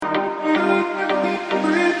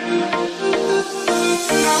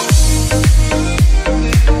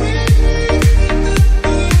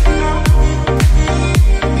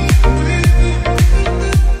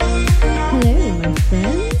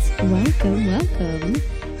welcome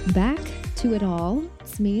back to it all.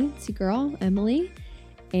 It's me, it's your girl, Emily,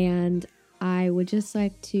 and I would just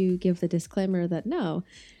like to give the disclaimer that no,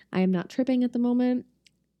 I am not tripping at the moment.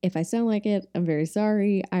 If I sound like it, I'm very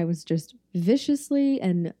sorry. I was just viciously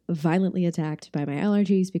and violently attacked by my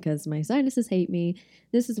allergies because my sinuses hate me.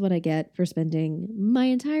 This is what I get for spending my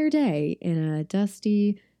entire day in a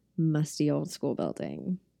dusty, musty old school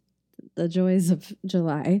building. The joys of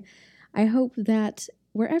July. I hope that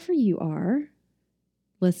wherever you are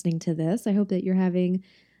listening to this, I hope that you're having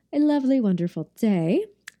a lovely, wonderful day.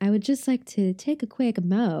 I would just like to take a quick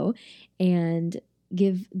mo and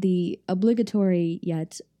give the obligatory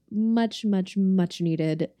yet much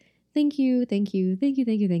needed thank you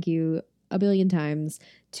a billion times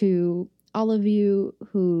to all of you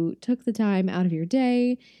who took the time out of your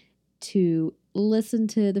day to listen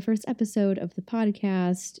to the first episode of the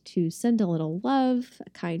podcast, to send a little love, a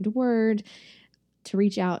kind word, to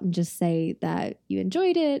reach out and just say that you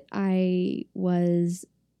enjoyed it. I was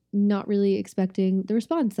not really expecting the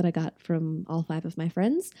response that I got from all 5 of my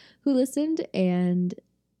friends who listened, and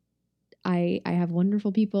I have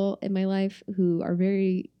wonderful people in my life who are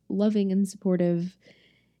very loving and supportive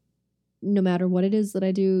no matter what it is that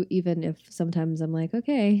I do, even if sometimes I'm like,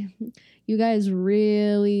 okay, you guys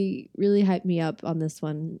really hyped me up on this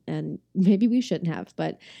one and maybe we shouldn't have,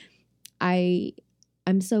 but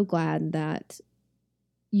I'm so glad that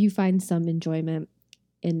you find some enjoyment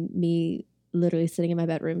in me literally sitting in my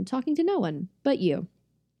bedroom talking to no one but you.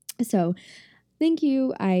 So thank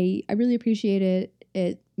you. I really appreciate it.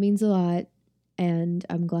 It means a lot, and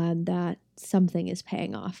I'm glad that something is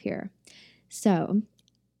paying off here. So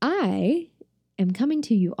I am coming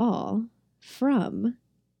to you all from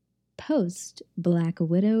post Black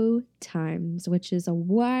Widow times, which is a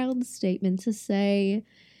wild statement to say.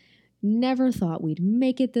 Never thought we'd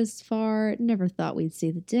make it this far, never thought we'd see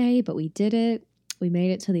the day, but we did it. We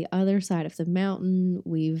made it to the other side of the mountain.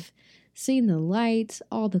 We've seen the light,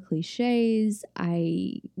 all the cliches.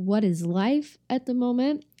 What is life at the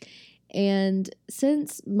moment? And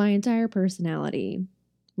since my entire personality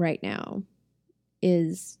right now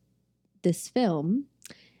is this film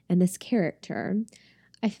and this character,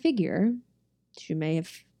 I figure, as you may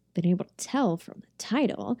have been able to tell from the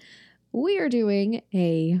title, we are doing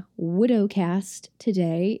a Widowcast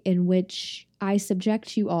today in which I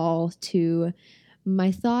subject you all to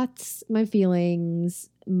my thoughts, my feelings,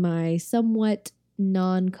 my somewhat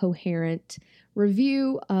non-coherent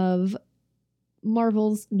review of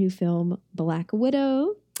Marvel's new film, Black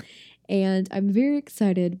Widow. And I'm very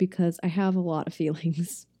excited because I have a lot of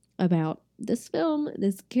feelings about this film,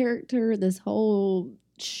 this character, this whole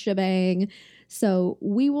shebang. So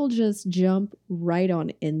we will just jump right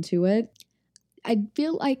on into it. I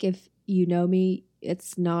feel like if you know me,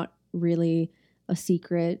 it's not really a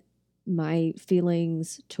secret. My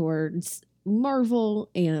feelings towards Marvel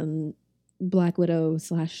and Black Widow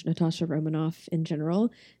 / Natasha Romanoff in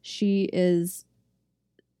general. She is,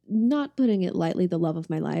 not putting it lightly, the love of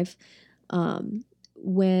my life.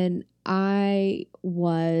 When I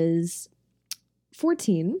was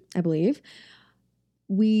 14, I believe,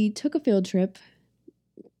 we took a field trip.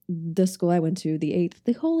 The school I went to, the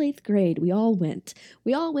whole 8th grade, we all went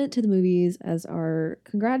to the movies as our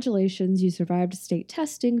congratulations, you survived state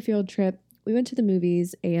testing field trip. We went to the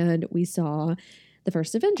movies and we saw the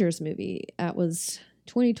first Avengers movie. That was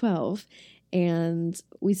 2012. And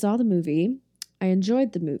we saw the movie. I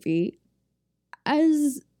enjoyed the movie.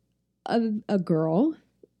 As a girl,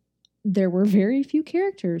 there were very few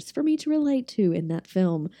characters for me to relate to in that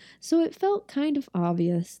film. So it felt kind of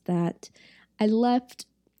obvious that I left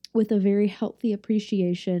with a very healthy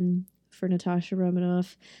appreciation for Natasha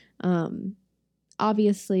Romanoff.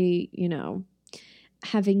 Obviously,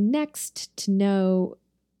 having next to no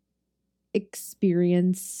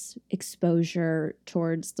experience, exposure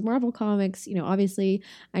towards the Marvel comics, obviously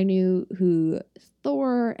I knew who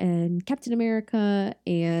Thor and Captain America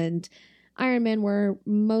and Iron Man were,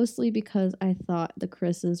 mostly because I thought the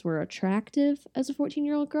Chris's were attractive as a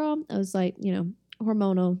 14-year-old girl. I was like,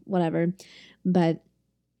 hormonal, whatever. But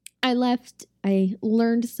I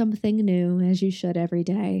learned something new, as you should every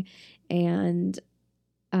day. And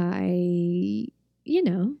I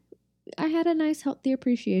had a nice, healthy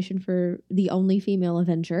appreciation for the only female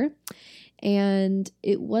Avenger. And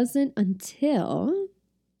it wasn't until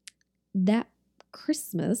that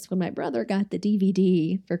Christmas, when my brother got the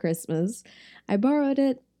DVD for Christmas, I borrowed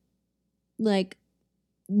it like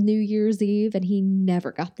New Year's Eve, and he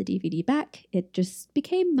never got the DVD back. It just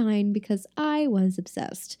became mine because I was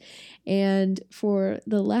obsessed. And for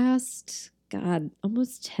the last,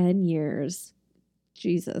 almost 10 years,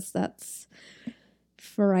 Jesus, that's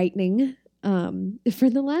frightening. For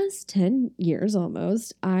the last 10 years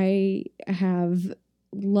almost, I have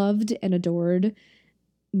loved and adored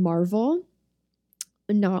Marvel,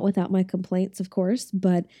 not without my complaints, of course,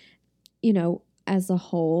 but as a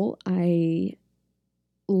whole, I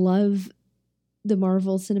love the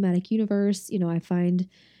Marvel Cinematic Universe. I find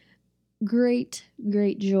great,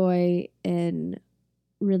 great joy in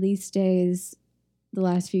release days. The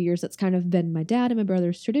last few years, that's kind of been my dad and my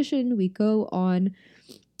brother's tradition. We go on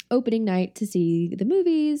opening night to see the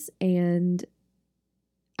movies, and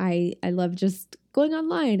I love just going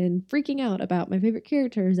online and freaking out about my favorite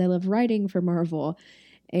characters. I love writing for Marvel.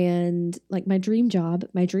 And like my dream job,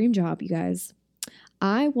 you guys,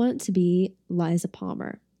 I want to be Liza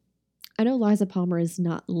Palmer. I know Liza Palmer is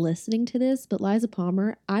not listening to this, but Liza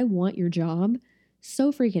Palmer, I want your job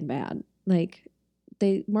so freaking bad. Like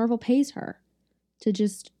Marvel pays her to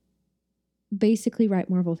just basically write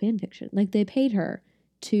Marvel fan fiction. Like they paid her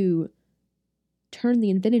to turn the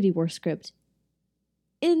Infinity War script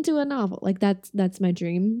into a novel. Like that's my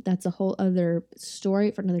dream. That's a whole other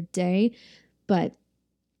story for another day. But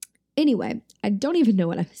anyway, I don't even know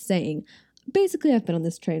what I'm saying. Basically, I've been on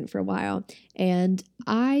this train for a while, and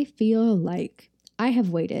I feel like I have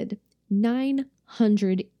waited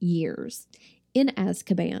 900 years in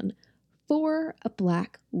Azkaban for a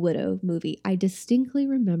Black Widow movie. I distinctly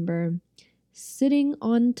remember sitting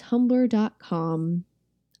on Tumblr.com,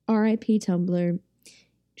 RIP Tumblr.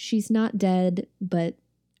 She's not dead, but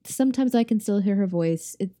sometimes I can still hear her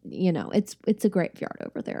voice. It's a graveyard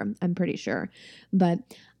over there, I'm pretty sure. But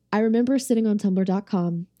I remember sitting on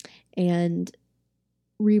Tumblr.com and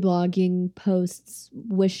reblogging posts,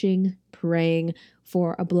 wishing, praying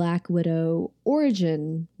for a Black Widow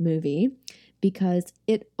origin movie, because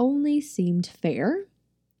it only seemed fair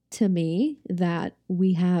to me that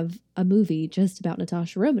we have a movie just about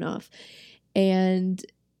Natasha Romanoff. And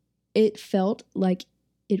it felt like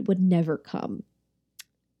it would never come.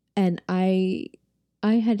 And I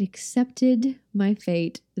had accepted my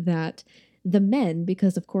fate that the men,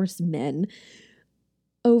 because of course men,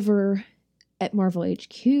 over at Marvel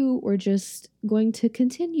HQ were just going to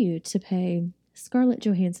continue to pay Scarlett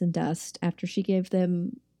Johansson dust after she gave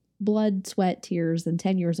them blood, sweat, tears, and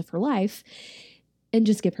 10 years of her life, and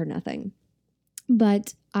just give her nothing.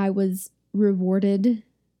 But I was rewarded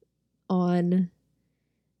on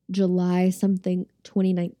July something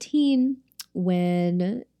 2019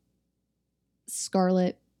 when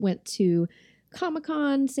Scarlett went to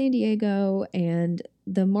Comic-Con San Diego and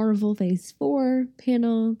the Marvel Phase 4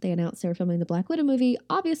 panel. They announced they were filming the Black Widow movie.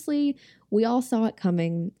 Obviously, we all saw it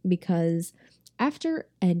coming, because after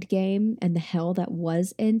Endgame and the hell that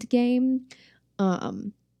was Endgame,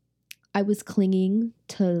 I was clinging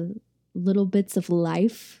to little bits of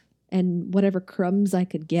life and whatever crumbs I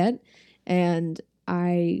could get. And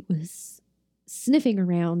I was sniffing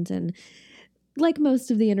around, and like most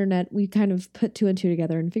of the internet, we kind of put two and two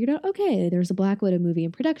together and figured out, okay, there's a Black Widow movie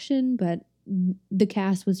in production, but the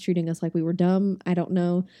cast was treating us like we were dumb. I don't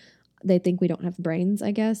know. They think we don't have brains,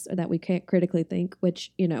 I guess, or that we can't critically think,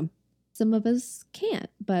 which, some of us can't,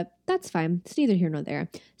 but that's fine. It's neither here nor there.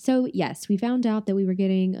 So yes, we found out that we were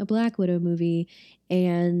getting a Black Widow movie,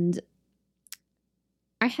 and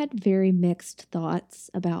I had very mixed thoughts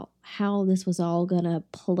about how this was all gonna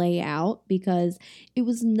play out, because it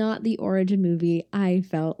was not the origin movie I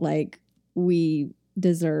felt like we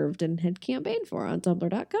deserved and had campaigned for on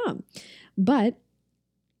Tumblr.com. But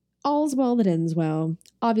all's well that ends well.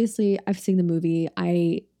 Obviously, I've seen the movie.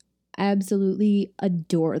 I absolutely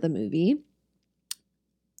adore the movie.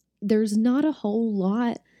 There's not a whole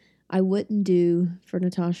lot I wouldn't do for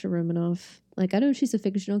Natasha Romanoff. Like, I know she's a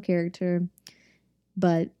fictional character,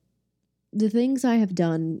 but the things I have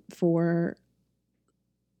done for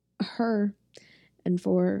her and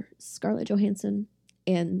for Scarlett Johansson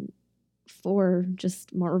and for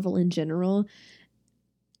just Marvel in general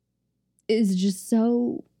is just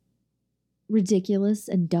so ridiculous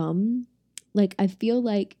and dumb. Like, I feel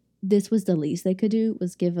like this was the least they could do,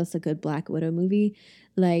 was give us a good Black Widow movie.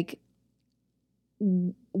 Like,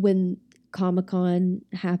 when Comic-Con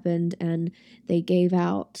happened and they gave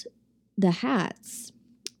out the hats,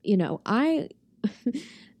 I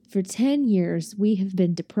for 10 years we have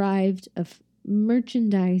been deprived of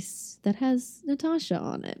merchandise that has Natasha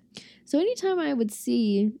on it. So anytime I would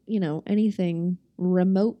see, anything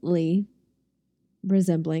remotely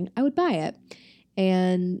resembling, I would buy it.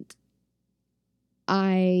 And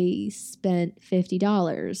I spent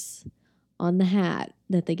 $50 on the hat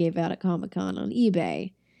that they gave out at Comic-Con on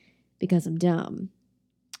eBay because I'm dumb.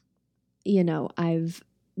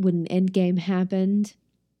 When Endgame happened,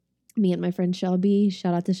 me and my friend Shelby,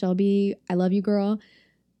 shout out to Shelby, I love you, girl.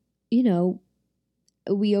 you know,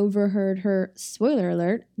 we overheard her, spoiler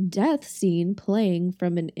alert, death scene playing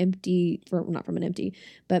from an empty, not from an empty,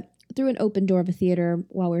 but through an open door of a theater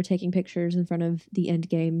while we were taking pictures in front of the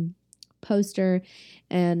Endgame poster.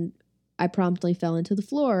 And I promptly fell into the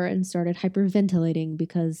floor and started hyperventilating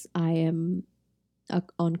because I am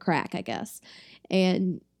on crack, I guess.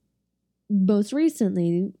 And most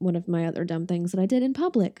recently, one of my other dumb things that I did in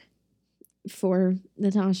public for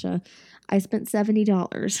Natasha, I spent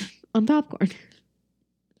 $70 on popcorn.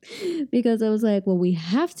 Because I was like, well, we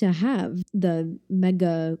have to have the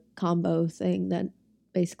mega combo thing that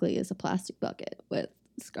basically is a plastic bucket with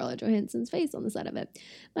Scarlett Johansson's face on the side of it.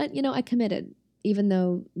 But, I committed. Even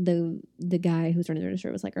though the guy who's running the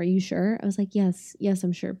register was like, are you sure? I was like, yes,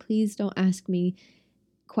 I'm sure. Please don't ask me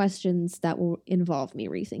questions that will involve me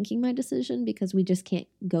rethinking my decision, because we just can't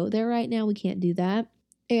go there right now. We can't do that.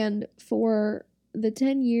 And for the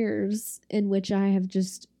 10 years in which I have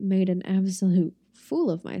just made an absolute fool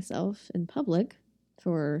of myself in public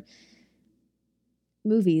for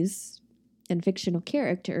movies and fictional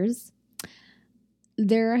characters,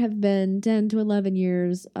 there have been 10 to 11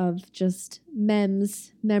 years of just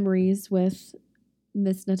memories with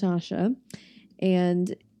Miss Natasha,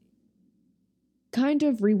 and kind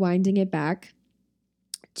of rewinding it back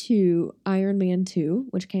to Iron Man 2,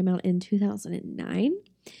 which came out in 2009.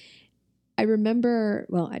 I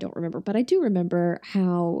don't remember, but I do remember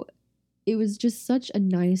how it was just such a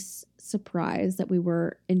nice surprise that we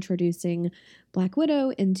were introducing Black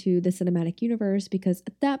Widow into the cinematic universe, because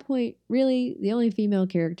at that point, really, the only female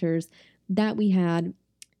characters that we had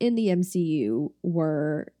in the MCU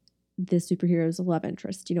were the superheroes of love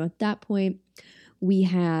interest. At that point, we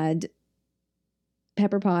had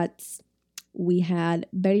Pepper Potts, we had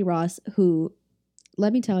Betty Ross, who,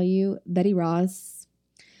 let me tell you, Betty Ross,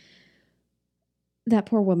 that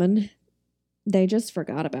poor woman, they just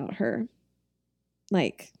forgot about her.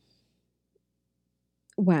 Like,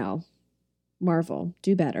 wow, Marvel,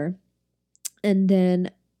 do better. And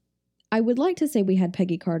then I would like to say we had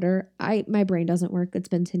Peggy Carter. My brain doesn't work. It's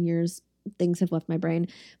been 10 years. Things have left my brain.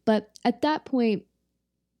 But at that point,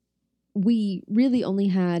 we really only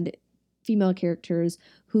had female characters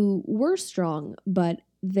who were strong, but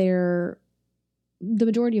the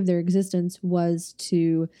majority of their existence was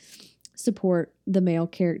to support the male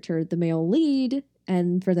character, the male lead,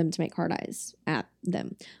 and for them to make hard eyes at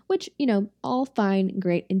them, which, all fine,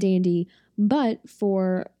 great, and dandy. But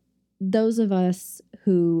for those of us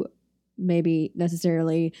who maybe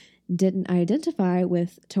necessarily didn't identify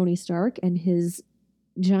with Tony Stark and his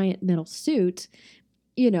giant metal suit,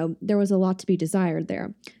 there was a lot to be desired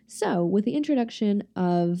there. So with the introduction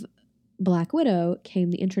of Black Widow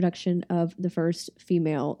came the introduction of the first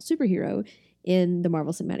female superhero in the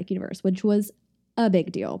Marvel Cinematic Universe, which was a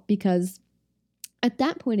big deal, because at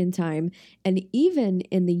that point in time, and even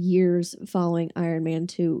in the years following Iron Man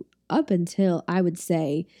 2, up until, I would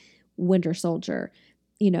say, Winter Soldier,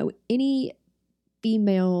 any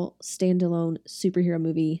female standalone superhero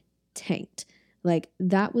movie tanked. Like,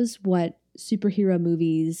 that was what superhero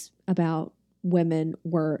movies about women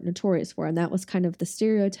were notorious for, and that was kind of the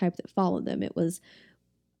stereotype that followed them. It was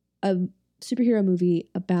a superhero movie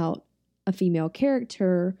about a female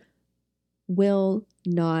character will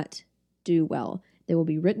not do well. They will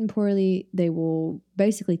be written poorly. They will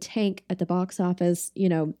basically tank at the box office.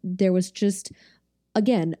 There was just,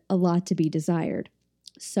 again, a lot to be desired.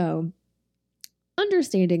 So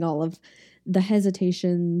understanding all of the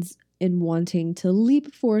hesitations in wanting to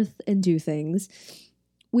leap forth and do things,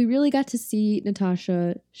 we really got to see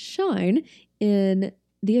Natasha shine in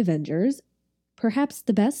The Avengers. Perhaps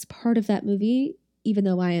the best part of that movie, even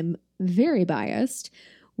though I am very biased,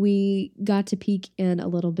 we got to peek in a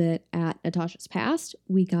little bit at Natasha's past.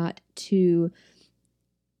 We got to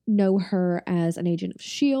know her as an agent of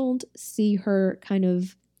S.H.I.E.L.D., see her kind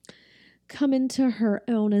of come into her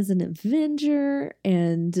own as an Avenger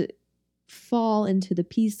and fall into the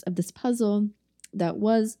piece of this puzzle that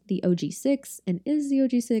was the OG6 and is the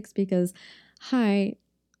OG6, because, I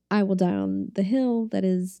will die on the hill that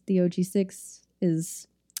is the OG6 is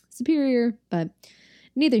superior, but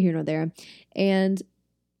neither here nor there. And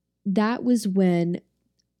that was when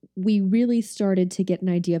we really started to get an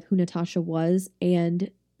idea of who Natasha was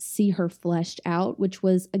and see her fleshed out, which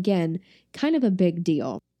was, again, kind of a big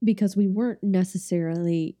deal, because we weren't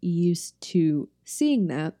necessarily used to seeing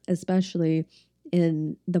that, especially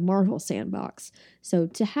in the Marvel sandbox. So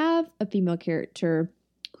to have a female character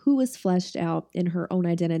who was fleshed out in her own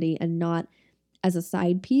identity and not as a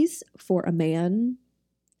side piece for a man,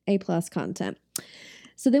 A+ content.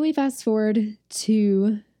 So then we fast forward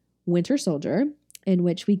to Winter Soldier, in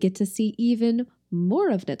which we get to see even more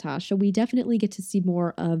of Natasha. We definitely get to see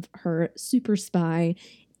more of her super spy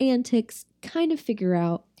antics, kind of figure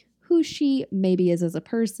out who she maybe is as a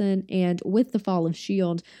person. And with the fall of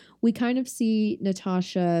S.H.I.E.L.D., we kind of see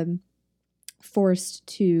Natasha forced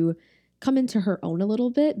to come into her own a little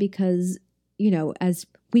bit because, as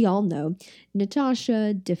we all know,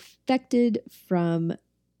 Natasha defected from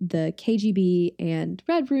the KGB and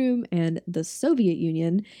Red Room and the Soviet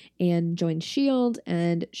Union and joined S.H.I.E.L.D.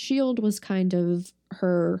 And S.H.I.E.L.D. was kind of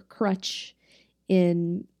her crutch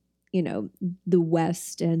in, the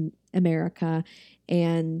West and America.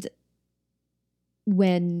 And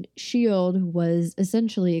when S.H.I.E.L.D. was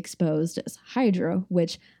essentially exposed as Hydra,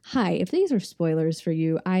 which, hi, if these are spoilers for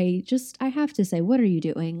you, I have to say, what are you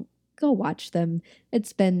doing? Go watch them.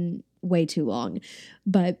 It's been way too long.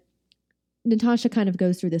 But Natasha kind of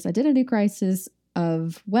goes through this identity crisis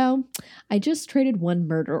of, well, I just traded one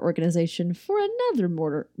murder organization for another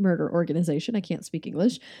murder organization. I can't speak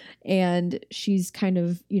English. And she's kind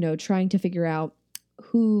of, trying to figure out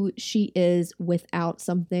who she is without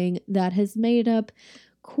something that has made up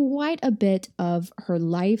quite a bit of her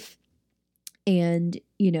life and,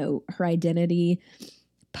 her identity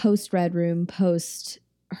post Red Room, post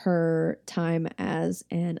her time as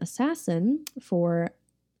an assassin for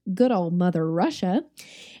good old Mother Russia.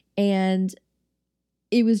 And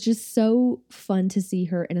it was just so fun to see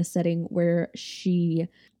her in a setting where she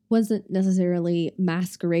wasn't necessarily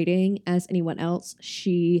masquerading as anyone else.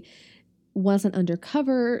 She wasn't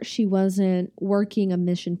undercover. She wasn't working a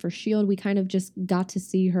mission for S.H.I.E.L.D. We kind of just got to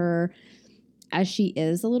see her as she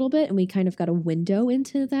is a little bit, and we kind of got a window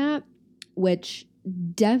into that, which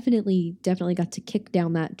definitely got to kick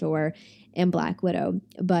down that door in Black Widow.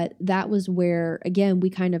 But that was where, again, we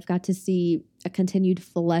kind of got to see a continued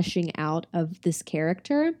fleshing out of this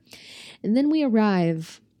character. And then we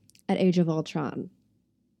arrive at Age of Ultron.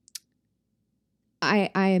 I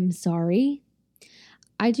am sorry.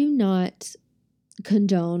 I do not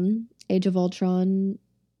condone Age of Ultron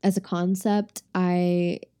as a concept.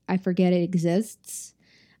 I forget it exists.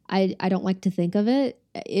 I don't like to think of it.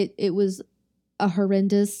 It was a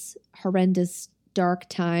horrendous dark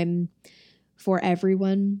time for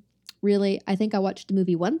everyone. Really, I think I watched the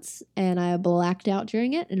movie once and I blacked out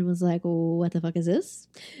during it and was like, oh, what the fuck is this?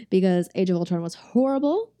 Because Age of Ultron was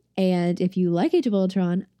horrible. And if you like Age of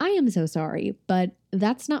Ultron, I am so sorry, but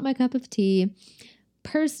that's not my cup of tea.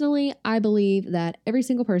 Personally, I believe that every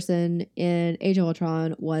single person in Age of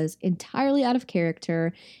Ultron was entirely out of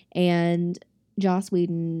character, and Joss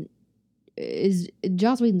Whedon's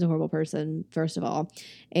a horrible person, first of all.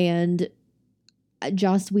 And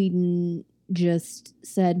Joss Whedon just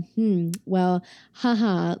said, well,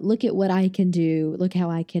 haha, look at what I can do. Look how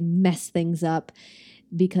I can mess things up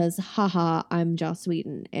because, haha, I'm Joss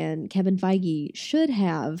Whedon. And Kevin Feige should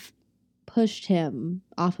have pushed him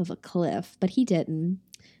off of a cliff, but he didn't.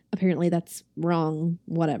 Apparently that's wrong,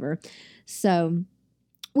 whatever. So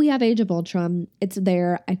we have Age of Ultron. It's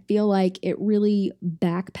there. I feel like it really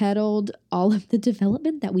backpedaled all of the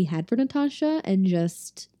development that we had for Natasha and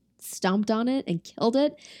just stomped on it and killed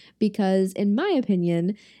it because, in my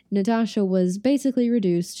opinion, Natasha was basically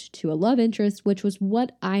reduced to a love interest, which was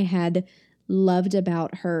what I had loved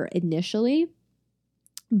about her initially.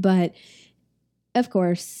 But of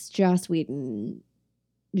course, Joss Whedon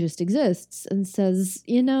just exists and says,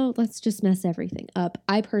 let's just mess everything up.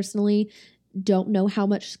 I personally don't know how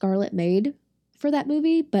much Scarlett made for that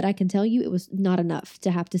movie, but I can tell you it was not enough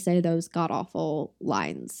to have to say those god-awful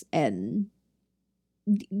lines. And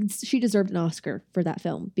she deserved an Oscar for that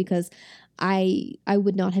film because I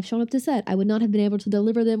would not have shown up to set. I would not have been able to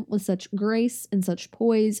deliver them with such grace and such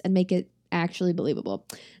poise and make it actually believable.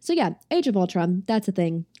 So yeah, Age of Ultron, that's a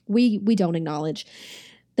thing we don't acknowledge.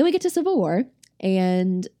 Then we get to Civil War,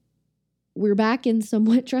 and we're back in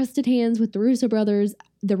somewhat trusted hands with the Russo brothers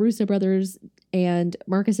and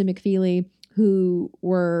Marcus and McFeely, who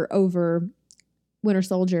were over Winter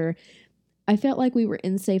Soldier. I felt like we were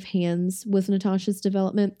in safe hands with Natasha's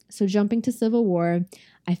development. So jumping to Civil War,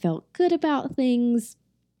 I felt good about things.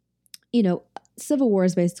 Civil War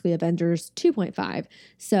is basically Avengers 2.5.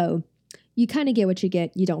 So you kind of get what you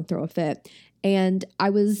get. You don't throw a fit. And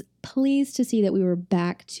I was pleased to see that we were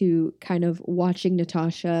back to kind of watching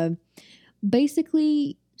Natasha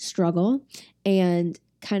basically struggle and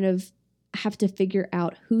kind of have to figure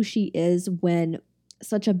out who she is when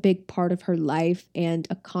such a big part of her life and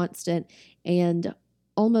a constant and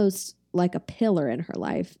almost like a pillar in her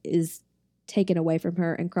life is taken away from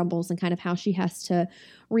her and crumbles, and kind of how she has to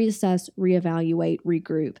reassess, reevaluate,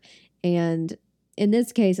 regroup. And in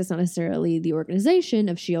this case, it's not necessarily the organization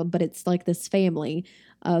of S.H.I.E.L.D., but it's like this family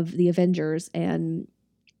of the Avengers. And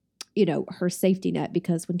her safety net,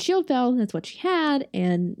 because when S.H.I.E.L.D. fell, that's what she had.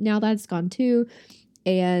 And now that's gone too.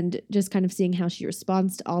 And just kind of seeing how she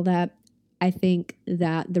responds to all that, I think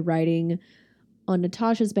that the writing on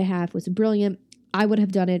Natasha's behalf was brilliant. I would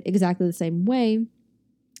have done it exactly the same way.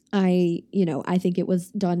 I think it was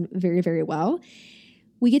done very, very well.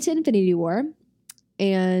 We get to Infinity War,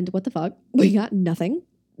 and what the fuck? We got nothing.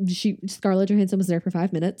 Scarlett Johansson was there for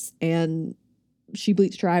 5 minutes, and she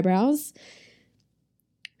bleached her eyebrows.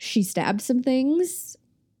 She stabbed some things.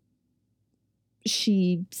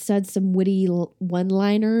 She said some witty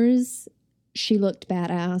one-liners. She looked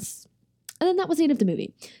badass. And then that was the end of the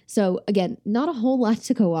movie. So again, not a whole lot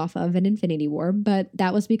to go off of in Infinity War, but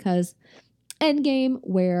that was because Endgame,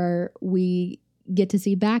 where we get to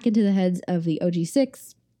see back into the heads of the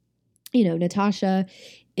OG6, Natasha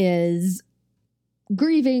is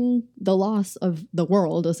grieving the loss of the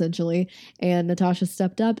world, essentially. And Natasha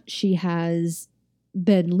stepped up. She has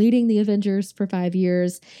been leading the Avengers for 5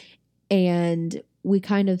 years. And we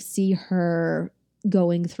kind of see her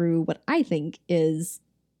going through what I think is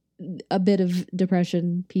a bit of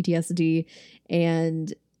depression, PTSD,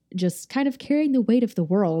 and just kind of carrying the weight of the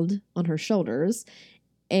world on her shoulders,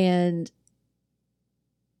 and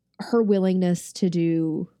her willingness to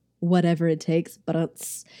do whatever it takes.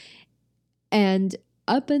 And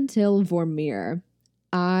up until Vormir,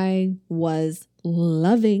 I was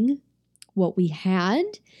loving what we had.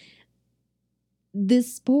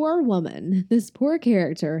 This poor woman, this poor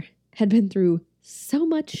character had been through so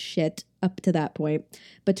much shit up to that point,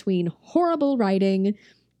 between horrible writing,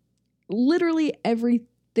 literally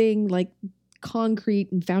everything like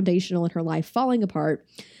concrete and foundational in her life falling apart.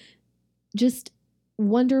 Just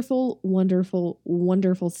wonderful, wonderful,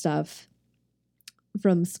 wonderful stuff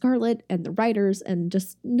from Scarlett and the writers and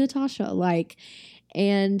just Natasha alike.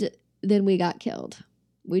 And then we got killed.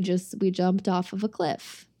 We jumped off of a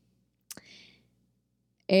cliff.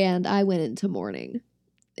 And I went into mourning.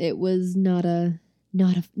 It was not a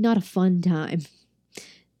fun time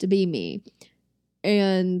to be me.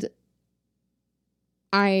 And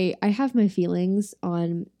I have my feelings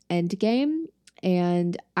on Endgame,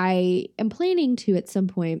 and I am planning to at some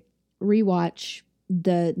point rewatch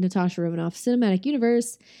the Natasha Romanoff cinematic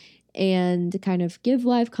universe and kind of give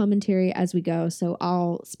live commentary as we go. So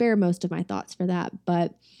I'll spare most of my thoughts for that.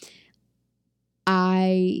 But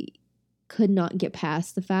I could not get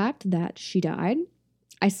past the fact that she died.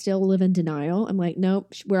 I still live in denial. I'm like,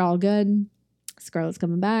 nope, we're all good. Scarlett's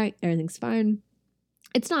coming back. Everything's fine.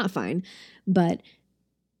 It's not fine, but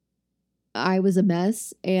I was a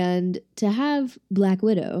mess. And to have Black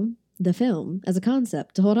Widow, the film, as a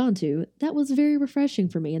concept to hold on to, that was very refreshing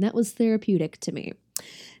for me, and that was therapeutic to me.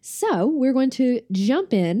 So we're going to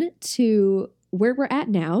jump in to where we're at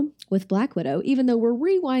now with Black Widow. Even though we're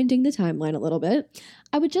rewinding the timeline a little bit,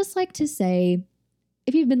 I would just like to say,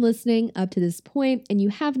 if you've been listening up to this point and you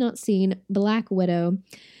have not seen Black Widow,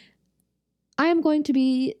 I am going to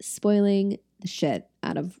be spoiling the shit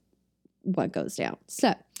out of what goes down.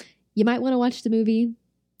 So you might want to watch the movie,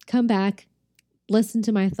 come back, listen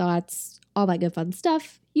to my thoughts, all that good fun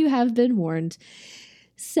stuff. You have been warned.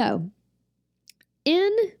 So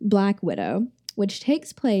in Black Widow, which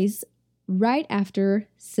takes place right after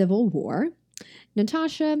Civil War,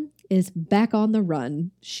 Natasha is back on the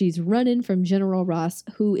run. She's running from General Ross,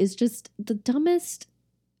 who is just the dumbest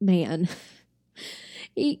man.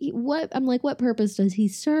 What purpose does he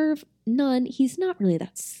serve? None. He's not really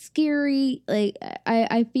that scary. Like,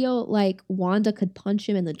 I feel like Wanda could punch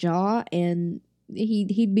him in the jaw and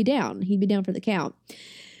he'd be down. He'd be down for the count.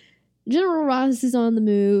 General Ross is on the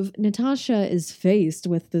move. Natasha is faced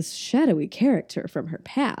with this shadowy character from her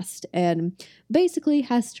past and basically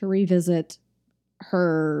has to revisit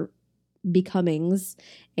her becomings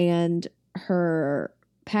and her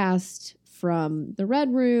past from the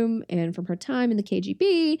Red Room and from her time in the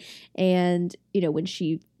KGB, and when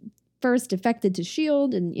she first defected to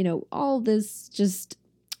S.H.I.E.L.D. and all this just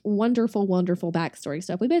wonderful backstory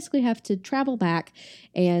stuff. We basically have to travel back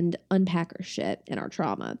and unpack our shit and our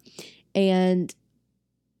trauma. And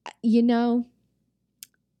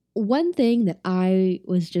one thing that I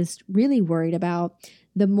was just really worried about,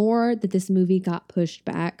 the more that this movie got pushed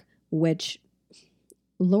back, which,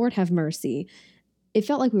 Lord have mercy, it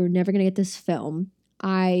felt like we were never going to get this film.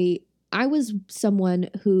 I was someone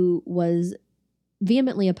who was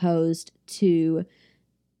vehemently opposed to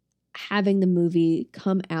having the movie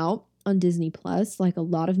come out on Disney Plus, like a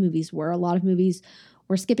lot of movies were. A lot of movies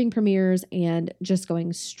were skipping premieres and just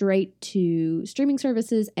going straight to streaming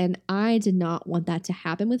services, and I did not want that to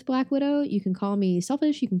happen with Black Widow. You can call me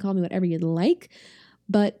selfish, you can call me whatever you'd like,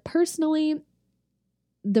 but personally,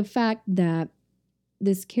 the fact that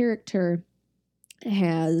this character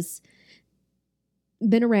has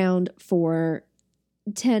been around for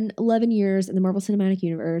 10, 11 years in the Marvel Cinematic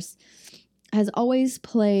Universe, has always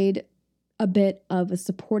played a bit of a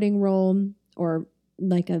supporting role, or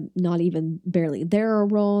like a not even barely there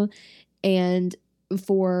role. And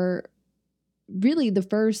for really the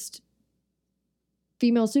first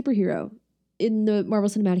female superhero in the Marvel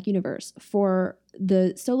Cinematic Universe, for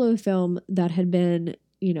the solo film that had been,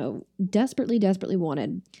 desperately, desperately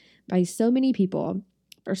wanted by so many people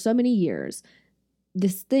for so many years,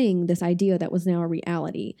 this idea that was now a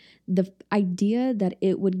reality, the idea that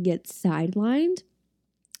it would get sidelined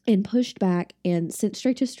and pushed back and sent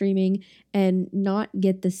straight to streaming and not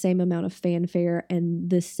get the same amount of fanfare and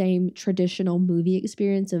the same traditional movie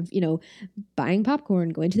experience of, buying popcorn,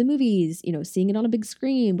 going to the movies, seeing it on a big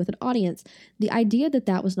screen with an audience. The idea that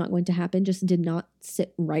that was not going to happen just did not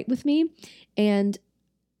sit right with me. And,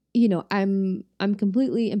 I'm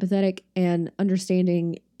completely empathetic and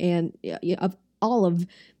understanding and of all of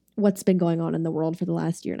what's been going on in the world for the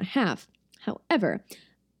last year and a half. However,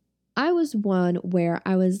 I was one where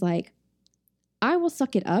I was like, I will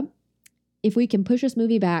suck it up if we can push this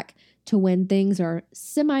movie back to when things are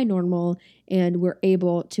semi-normal and we're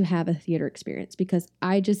able to have a theater experience, because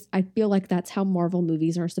I feel like that's how Marvel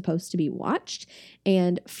movies are supposed to be watched.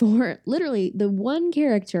 And for literally the one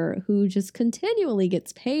character who just continually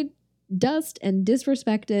gets paid dust and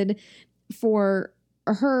disrespected, for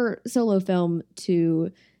her solo film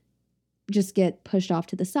to just get pushed off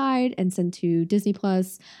to the side and sent to Disney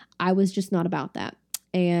Plus, I was just not about that.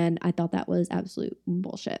 And I thought that was absolute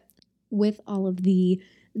bullshit. With all of the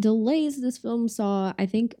delays this film saw, I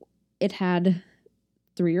think it had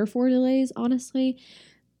 3 or 4 delays, honestly.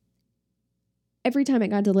 Every time it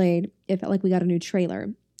got delayed, it felt like we got a new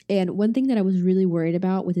trailer. And one thing that I was really worried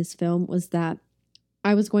about with this film was that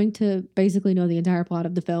I was going to basically know the entire plot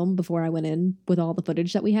of the film before I went in with all the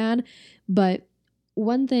footage that we had. But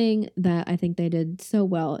one thing that I think they did so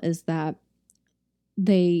well is that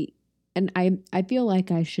I feel like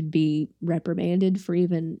I should be reprimanded for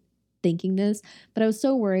even thinking this, but I was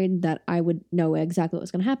so worried that I would know exactly what was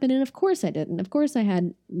going to happen. And of course I didn't. Of course I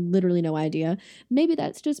had literally no idea. Maybe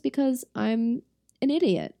that's just because I'm an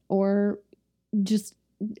idiot, or just,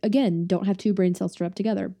 again, don't have 2 brain cells to rub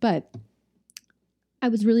together. But I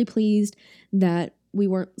was really pleased that we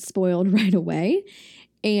weren't spoiled right away.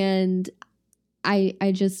 And I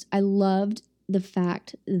loved the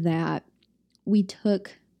fact that we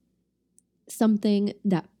took something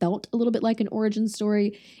that felt a little bit like an origin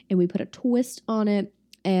story and we put a twist on it,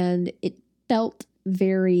 and it felt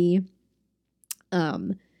very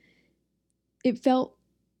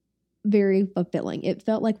fulfilling. It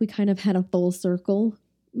felt like we kind of had a full circle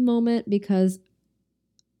moment, because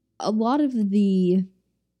a lot of the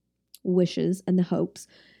wishes and the hopes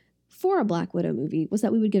for a Black Widow movie was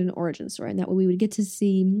that we would get an origin story, and that we would get to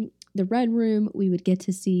see the Red Room. We would get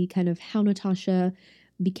to see kind of how Natasha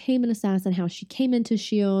became an assassin, how she came into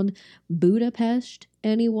S.H.I.E.L.D., Budapest,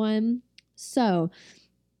 anyone. So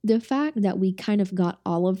the fact that we kind of got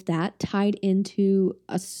all of that tied into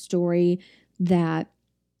a story that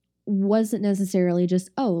wasn't necessarily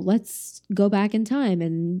just, oh, let's go back in time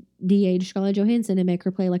and de-age Scarlett Johansson and make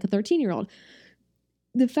her play like a 13-year-old.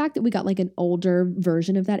 The fact that we got like an older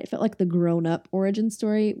version of that, it felt like the grown-up origin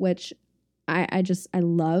story, which I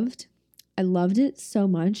loved. I loved it so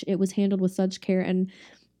much. It was handled with such care. And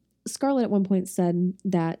Scarlett at one point said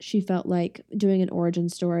that she felt like doing an origin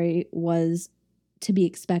story was to be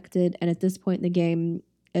expected. And at this point in the game,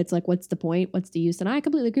 it's like, what's the point? What's the use? And I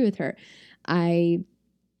completely agree with her. I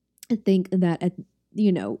think that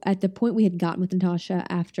at the point we had gotten with Natasha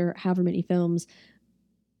after however many films,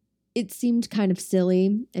 it seemed kind of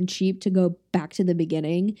silly and cheap to go back to the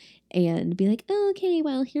beginning and be like, oh, okay,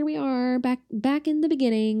 well, here we are back in the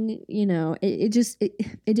beginning. It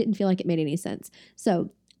didn't feel like it made any sense.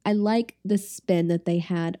 So I like the spin that they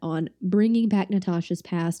had on bringing back Natasha's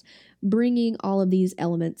past, bringing all of these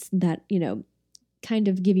elements that, kind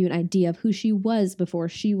of give you an idea of who she was before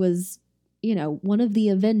she was, one of the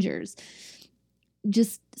Avengers.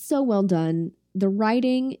 Just so well done. The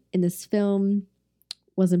writing in this film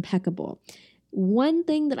was impeccable. One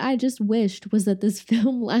thing that I just wished was that this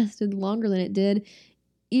film lasted longer than it did.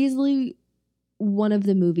 Easily one of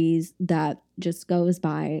the movies that just goes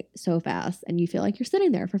by so fast and you feel like you're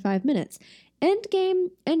sitting there for 5 minutes.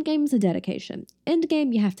 Endgame's a dedication.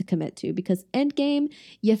 Endgame you have to commit to, because Endgame,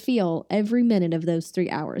 you feel every minute of those 3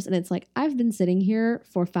 hours. And it's like, I've been sitting here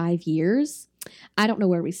for 5 years. I don't know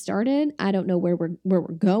where we started. I don't know where we're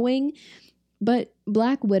going. But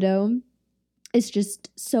Black Widow, it's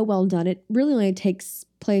just so well done. It really only takes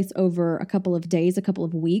place over a couple of days, a couple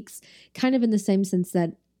of weeks, kind of in the same sense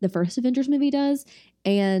that the first Avengers movie does.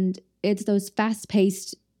 And it's those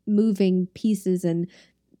fast-paced moving pieces and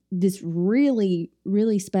this really,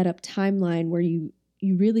 really sped up timeline where you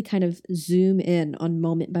really kind of zoom in on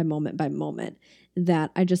moment by moment by moment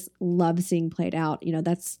that I just love seeing played out. You know,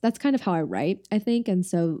 that's kind of how I write, I think. And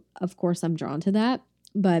so of course I'm drawn to that,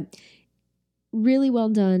 but really well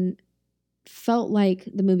done. Felt like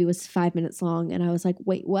the movie was 5 minutes long and I was like,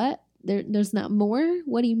 wait, what? There's not more?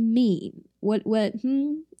 What do you mean? What,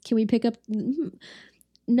 can we pick up?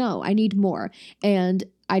 No, I need more. And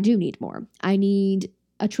I do need more. I need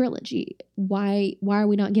a trilogy. Why are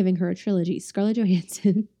we not giving her a trilogy? Scarlett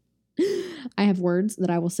Johansson. I have words that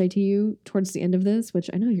I will say to you towards the end of this, which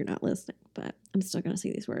I know you're not listening, but I'm still going to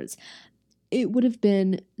say these words. It would have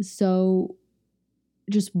been so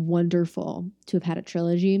just wonderful to have had a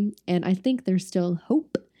trilogy. And I think there's still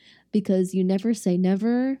hope because you never say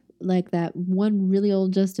never, like that one really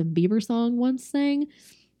old Justin Bieber song once sang.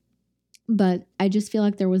 But I just feel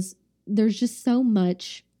like there's just so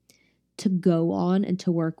much to go on and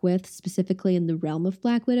to work with, specifically in the realm of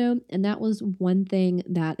Black Widow. And that was one thing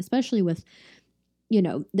that, especially with, you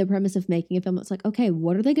know, the premise of making a film, it's like, okay,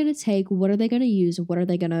 what are they going to take? What are they going to use? What are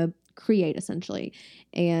they going to create, essentially?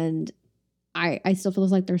 And I still feel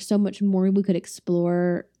like there's so much more we could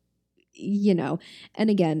explore, you know. And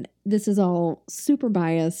again, this is all super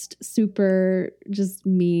biased, super just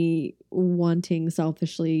me wanting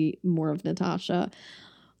selfishly more of Natasha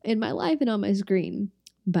in my life and on my screen.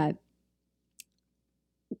 But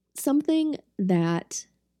something that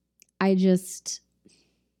I just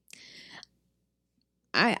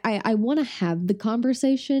I want to have the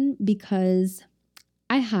conversation because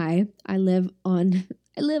I live on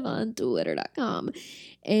twitter.com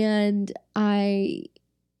and I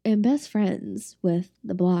am best friends with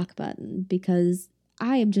the block button because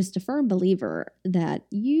I am just a firm believer that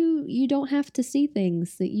you don't have to see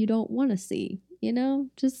things that you don't want to see, you know?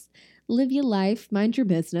 Just live your life, mind your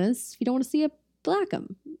business. If you don't want to see it, block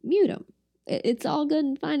them, mute them. It's all good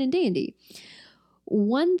and fine and dandy.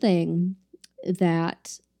 One thing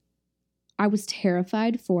that I was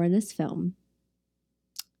terrified for in this film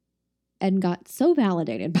and got so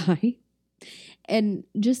validated by and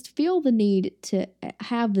just feel the need to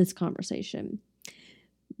have this conversation.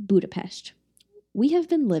 Budapest. We have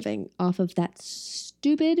been living off of that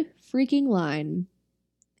stupid freaking line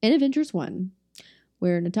in Avengers 1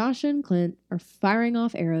 where Natasha and Clint are firing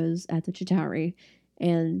off arrows at the Chitauri,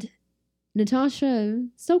 and Natasha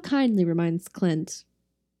so kindly reminds Clint,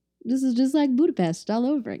 this is just like Budapest all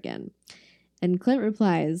over again. And Clint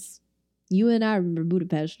replies, you and I remember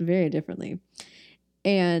Budapest very differently.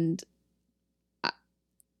 And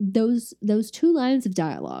those two lines of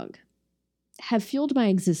dialogue have fueled my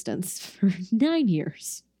existence for 9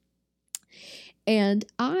 years. And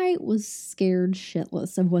I was scared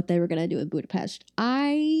shitless of what they were going to do in Budapest.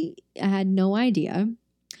 I had no idea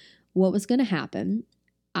what was going to happen.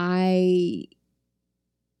 One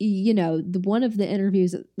of the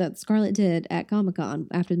interviews that Scarlett did at Comic-Con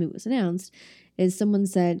after the movie was announced is someone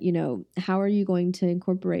said, how are you going to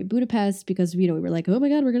incorporate Budapest? Because, we were like, oh my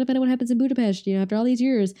God, we're going to find out what happens in Budapest, after all these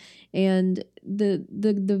years. And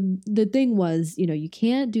the thing was, you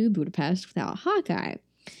can't do Budapest without Hawkeye.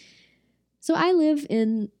 So I live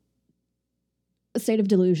in a state of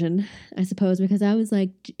delusion, I suppose, because I was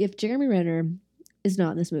like, if Jeremy Renner is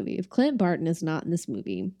not in this movie, if Clint Barton is not in this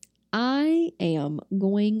movie, I am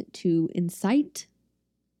going to incite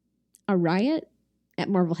a riot at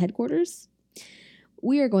Marvel headquarters.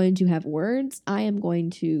 We are going to have words. I am going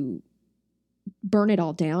to burn it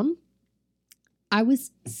all down. I was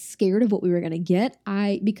scared of what we were going to get.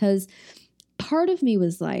 Because part of me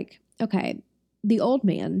was like, okay, the old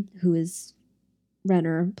man who is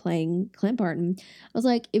Renner playing Clint Barton, I was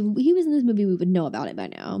like, if he was in this movie, we would know about it by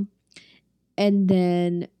now. And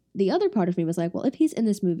then the other part of me was like, well, if he's in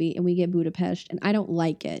this movie and we get Budapest and I don't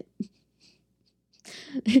like it,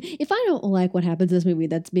 if I don't like what happens in this movie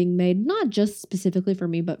that's being made, not just specifically for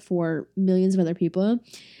me, but for millions of other people,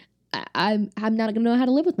 I'm not going to know how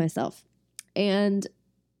to live with myself. And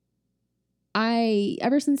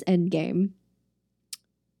ever since Endgame,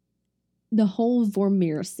 the whole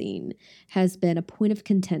Vormir scene has been a point of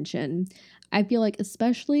contention. I feel like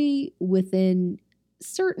especially within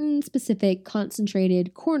certain specific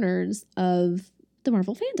concentrated corners of the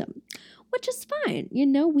Marvel fandom, which is fine.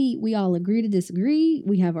 We all agree to disagree.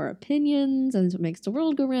 We have our opinions, and that's what makes the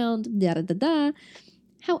world go round, da da da da.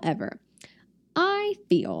 However, I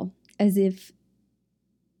feel as if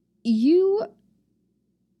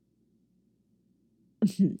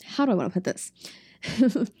how do I want to put this?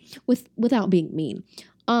 Without being mean.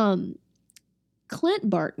 Clint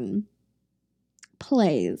Barton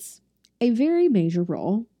plays a very major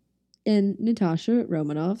role in Natasha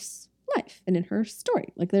Romanoff's life and in her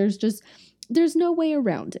story. Like there's no way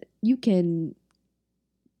around it. You can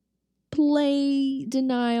play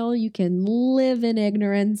denial, you can live in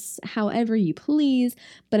ignorance, however you please,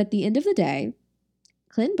 but at the end of the day,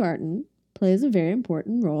 Clint Barton plays a very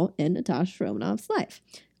important role in Natasha Romanoff's life.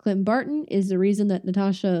 Clint Barton is the reason that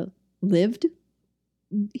Natasha lived.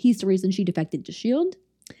 He's the reason she defected to S.H.I.E.L.D.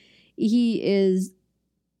 He is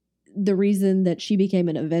the reason that she became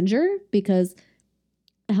an Avenger, because,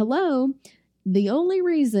 hello, the only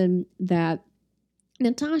reason that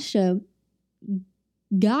Natasha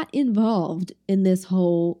got involved in this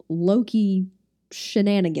whole Loki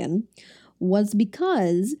shenanigan was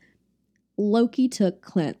because Loki took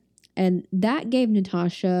Clint, and that gave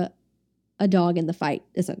Natasha a dog in the fight,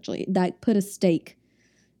 essentially. That put a stake.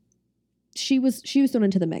 She was thrown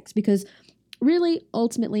into the mix, because really,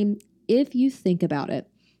 ultimately, if you think about it,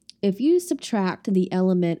 if you subtract the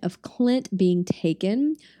element of Clint being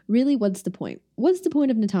taken, really, what's the point? What's the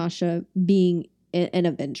point of Natasha being an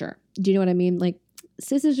Avenger? Do you know what I mean? Like,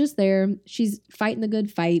 Sis is just there. She's fighting the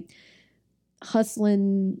good fight,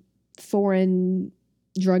 hustling foreign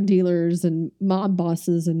drug dealers and mob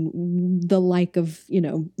bosses and the like of,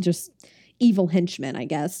 just evil henchmen, I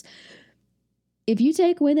guess. If you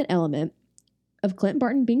take away that element of Clint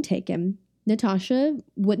Barton being taken, Natasha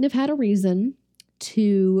wouldn't have had a reason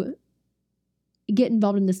to get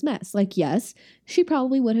involved in this mess. Like, yes, she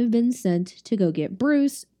probably would have been sent to go get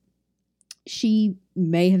Bruce. She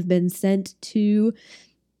may have been sent to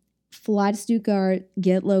fly to Stuttgart,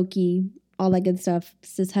 get Loki, all that good stuff.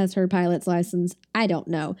 Sis has her pilot's license. I don't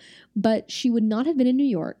know. But she would not have been in New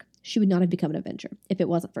York. She would not have become an Avenger if it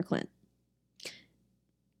wasn't for Clint.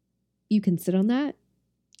 You can sit on that.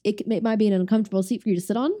 It might be an uncomfortable seat for you to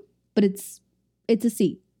sit on, but it's a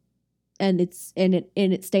seat. And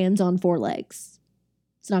it stands on 4 legs.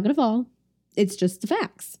 It's not going to fall. It's just the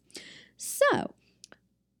facts. So,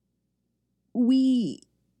 we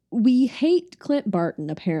hate Clint Barton,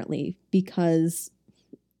 apparently, because,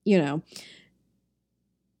 the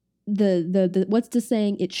what's the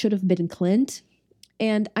saying? It should have been Clint.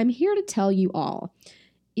 And I'm here to tell you all,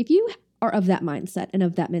 if you are of that mindset and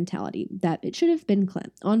of that mentality, that it should have been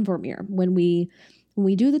Clint on Vormir, when we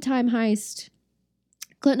do the time heist,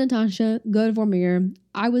 Clint and Natasha go to Vormir.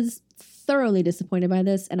 I was thoroughly disappointed by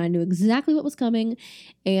this, and I knew exactly what was coming,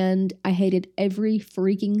 and I hated every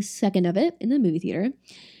freaking second of it in the movie theater.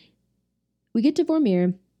 We get to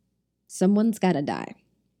Vormir. Someone's gotta die.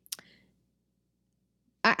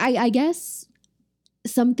 I guess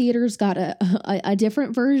some theaters got a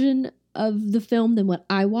different version of the film than what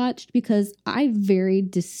I watched, because I very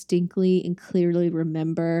distinctly and clearly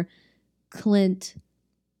remember Clint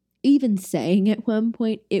even saying at one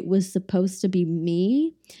point it was supposed to be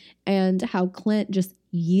me, and how Clint just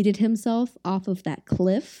yeeted himself off of that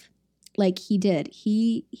cliff. Like he did.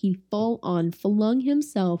 He full on flung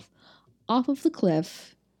himself off of the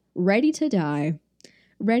cliff, ready to die,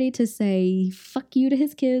 ready to say fuck you to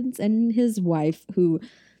his kids and his wife, who,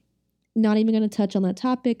 not even going to touch on that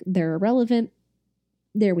topic. They're irrelevant.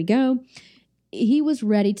 There we go. He was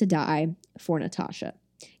ready to die for Natasha.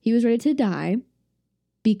 He was ready to die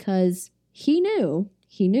because he knew,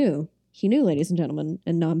 ladies and gentlemen,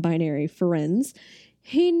 and non-binary friends,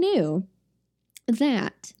 he knew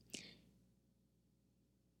that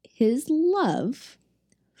his love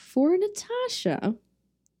for Natasha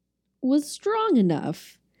was strong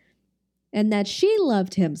enough, and that she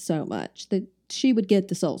loved him so much that she would get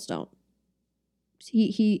the Soul Stone.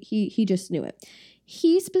 He just knew it.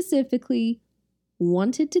 He specifically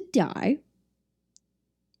wanted to die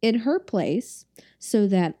in her place so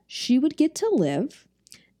that she would get to live,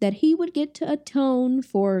 that he would get to atone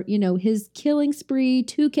for, his killing spree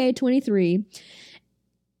 2K23.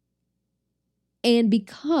 And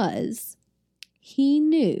because he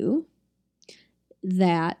knew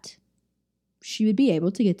that she would be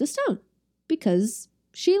able to get the stone, because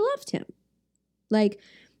she loved him. Like,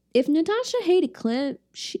 if Natasha hated Clint,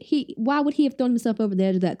 why would he have thrown himself over the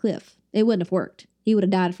edge of that cliff? It wouldn't have worked. He would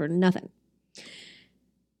have died for nothing.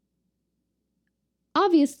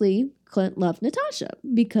 Obviously, Clint loved Natasha,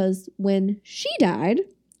 because when she died,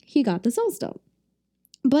 he got the Soul Stone.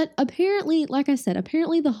 But apparently, like I said,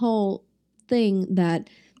 the whole thing that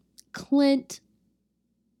Clint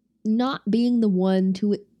not being the one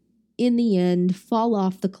to, in the end, fall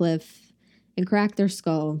off the cliff and crack their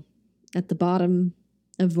skull at the bottom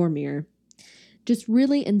of Vormir, just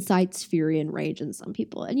really incites fury and rage in some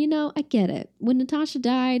people. And I get it. When Natasha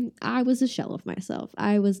died, I was a shell of myself.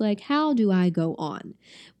 I was like, how do I go on?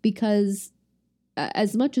 Because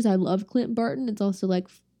as much as I love Clint Barton, it's also like,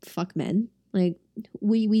 fuck men. Like,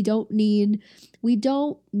 we don't need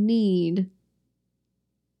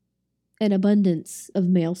an abundance of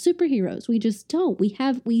male superheroes. We just don't. We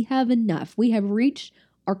have enough. We have reached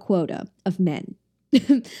our quota of men.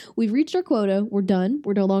 We've reached our quota. We're done.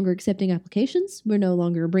 We're no longer accepting applications. We're no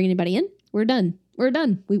longer bringing anybody in. We're done.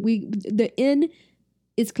 The inn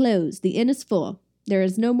is closed. The inn is full. There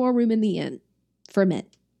is no more room in the inn for men.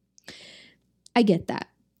 I get that.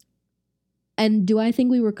 And do I think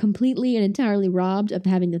we were completely and entirely robbed of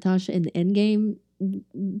having Natasha in the endgame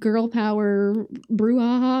girl power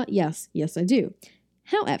brouhaha? Yes, I do.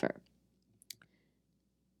 However,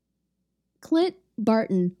 Clint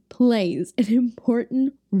Barton plays an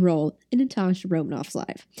important role in Natasha Romanoff's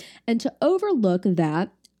life. And to overlook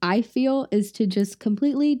that, I feel, is to just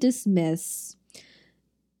completely dismiss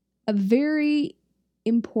a very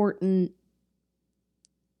important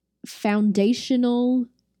foundational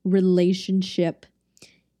relationship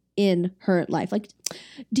in her life. Like,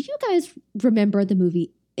 do you guys remember the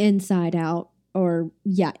movie Inside Out? Or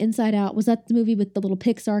yeah, Inside Out. Was that the movie with the little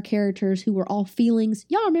Pixar characters who were all feelings?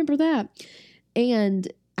 Y'all remember that?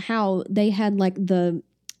 And how they had like the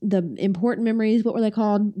important memories. What were they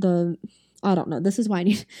called? I don't know. This is why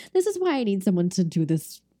I need someone to do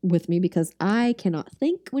this with me, because I cannot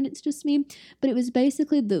think when it's just me. But it was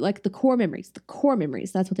basically the core memories. The core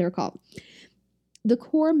memories. That's what they were called. The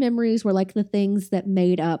core memories were like the things that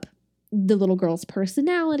made up the little girl's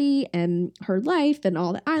personality and her life and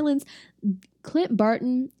all the islands. Clint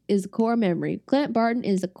Barton is a core memory. Clint Barton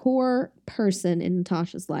is a core person in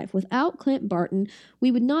Natasha's life. Without Clint Barton,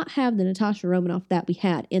 we would not have the Natasha Romanoff that we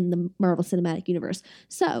had in the Marvel Cinematic Universe.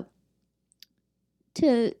 So,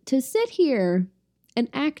 to sit here and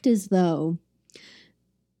act as though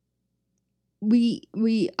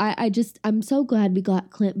I'm so glad we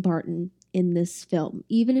got Clint Barton in this film,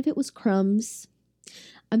 even if it was crumbs.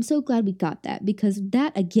 I'm so glad we got that, because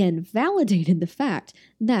that again validated the fact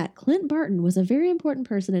that Clint Barton was a very important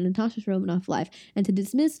person in Natasha Romanoff's life, and to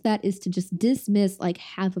dismiss that is to just dismiss like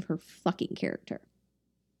half of her fucking character.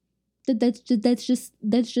 That's just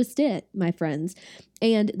it, my friends.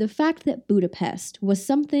 And the fact that Budapest was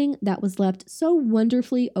something that was left so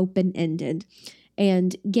wonderfully open-ended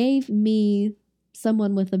and gave me,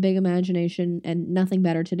 someone with a big imagination and nothing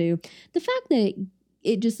better to do, the fact that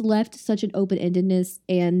it just left such an open-endedness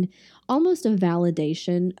and almost a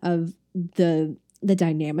validation of the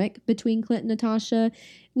dynamic between Clint and Natasha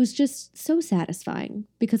was just so satisfying,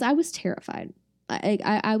 because I was terrified.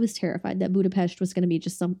 I was terrified that Budapest was going to be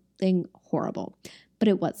just something horrible, but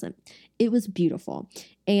it wasn't. It was beautiful.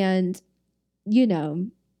 And,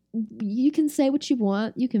 you can say what you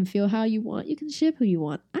want. You can feel how you want. You can ship who you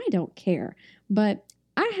want. I don't care. But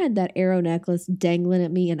I had that arrow necklace dangling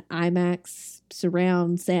at me in IMAX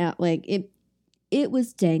surround sound. Like it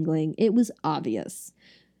was dangling. It was obvious.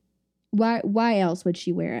 Why else would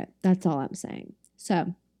she wear it? That's all I'm saying.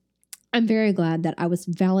 So I'm very glad that I was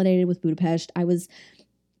validated with Budapest. I was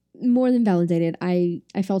more than validated. I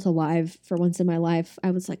felt alive for once in my life.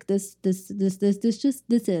 I was like, this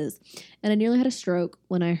is. And I nearly had a stroke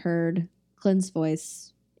when I heard Clint's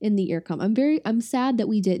voice in the earcom. I'm sad that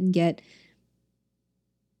we didn't get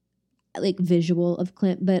like visual of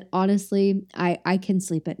Clint, but honestly, I can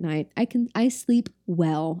sleep at night. I sleep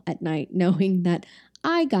well at night knowing that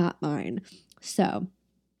I got mine. So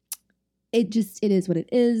it is what it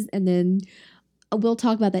is. And then we'll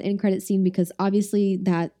talk about that end credit scene, because obviously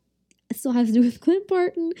that still has to do with Clint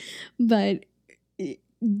Barton, but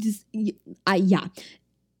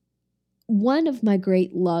one of my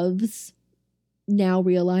great loves now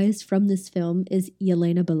realized from this film is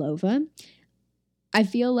Yelena Belova. I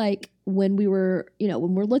feel like when we're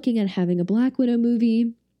looking at having a Black Widow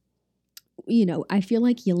movie, I feel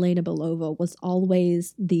like Yelena Belova was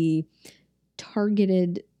always the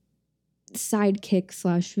targeted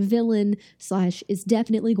sidekick / villain / is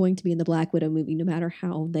definitely going to be in the Black Widow movie, no matter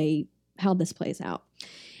how this plays out.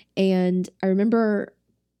 And I remember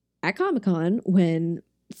at Comic-Con when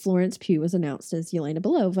Florence Pugh was announced as Yelena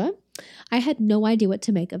Belova, I had no idea what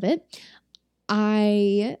to make of it.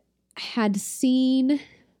 I had seen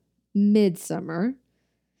Midsommar,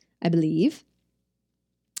 I believe,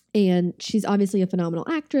 and she's obviously a phenomenal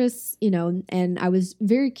actress, and I was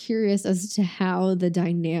very curious as to how the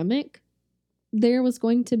dynamic there was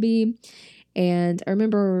going to be. And I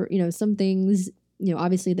remember, some things,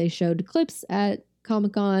 obviously they showed clips at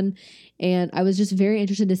Comic-Con, and I was just very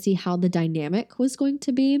interested to see how the dynamic was going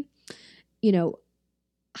to be. you know,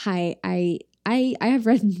 hi, I have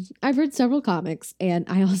read I've read several comics, and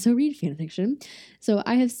I also read fan fiction. So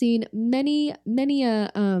I have seen many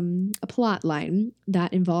a plot line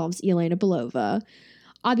that involves Yelena Belova,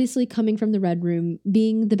 obviously coming from the Red Room,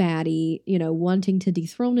 being the baddie, wanting to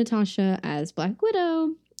dethrone Natasha as Black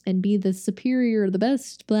Widow and be the superior, the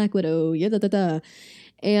best Black Widow. Yeah, da, da, da.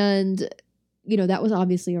 And that was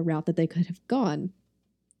obviously a route that they could have gone.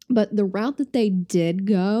 But the route that they did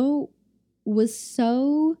go was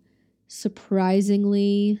so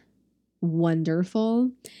surprisingly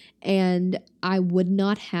wonderful, and I would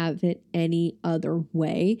not have it any other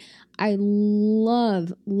way. I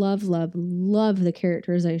love, love, love, love the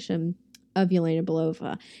characterization of Yelena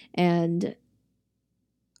Belova, and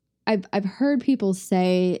I've heard people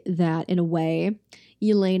say that in a way,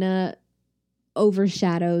 Yelena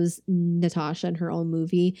overshadows Natasha in her own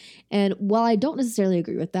movie. And while I don't necessarily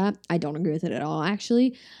agree with that, I don't agree with it at all,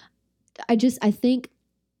 actually. I think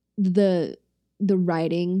the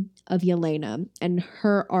writing of Yelena and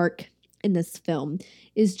her arc in this film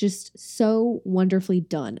is just so wonderfully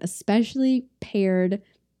done, especially paired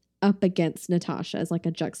up against Natasha as like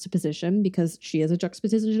a juxtaposition, because she is a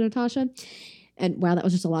juxtaposition to Natasha. And wow, that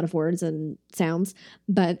was just a lot of words and sounds.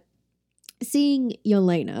 But seeing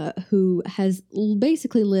Yelena, who has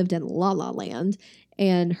basically lived in La La Land,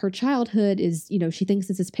 and her childhood is, she thinks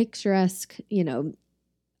this is picturesque,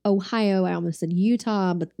 Ohio, I almost said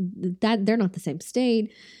Utah, but that they're not the same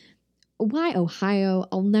state. Why Ohio?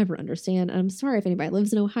 I'll never understand. I'm sorry if anybody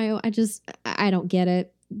lives in Ohio. I don't get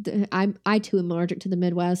it. I too am allergic to the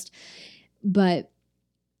Midwest. But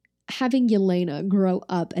having Yelena grow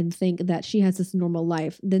up and think that she has this normal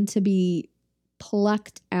life, then to be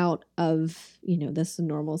plucked out of, this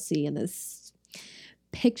normalcy and this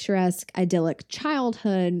picturesque, idyllic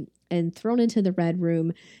childhood and thrown into the Red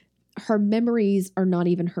Room, her memories are not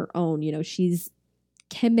even her own. She's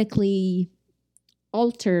chemically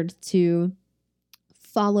altered to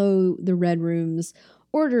follow the Red Room's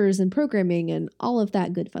orders and programming and all of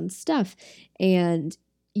that good fun stuff. And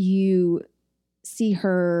you see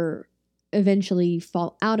her eventually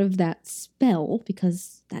fall out of that spell,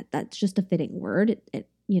 because that's just a fitting word. It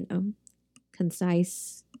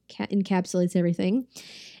concise, encapsulates everything.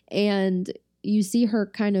 And you see her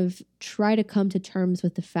kind of try to come to terms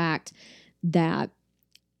with the fact that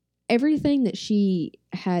everything that she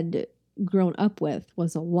had grown up with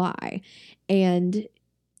was a lie. And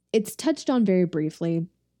it's touched on very briefly,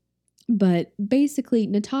 but basically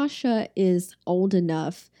Natasha is old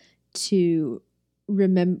enough to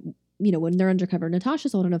remember, when they're undercover,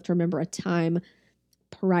 Natasha's old enough to remember a time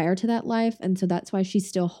prior to that life. And so that's why she's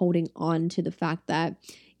still holding on to the fact that,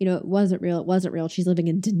 it wasn't real. It wasn't real. She's living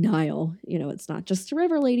in denial. It's not just a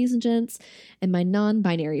river, ladies and gents, and my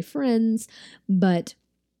non-binary friends. But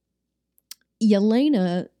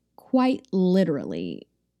Yelena quite literally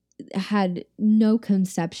had no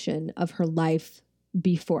conception of her life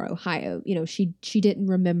before Ohio. She didn't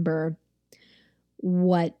remember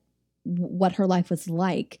what her life was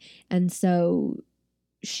like. And so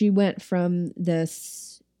she went from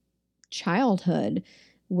this childhood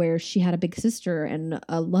where she had a big sister and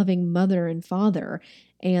a loving mother and father,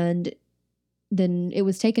 and then it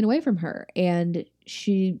was taken away from her, and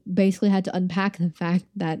she basically had to unpack the fact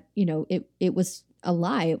that it was a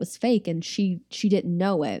lie, it was fake, and she didn't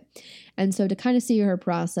know it. And so to kind of see her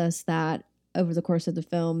process that over the course of the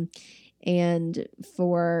film, and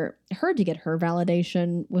for her to get her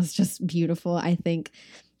validation, was just beautiful. I think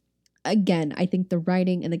the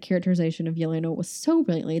writing and the characterization of Yelena was so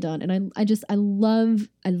brilliantly done, and I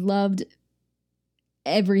loved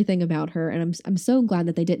everything about her, and I'm so glad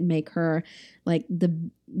that they didn't make her like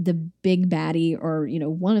the big baddie or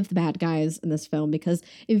one of the bad guys in this film, because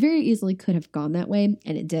it very easily could have gone that way,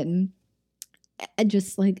 and it didn't. And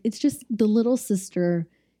just like, it's just the little sister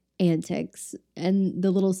antics and the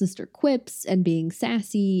little sister quips and being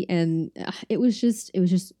sassy, and it was just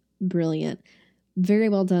brilliant. Very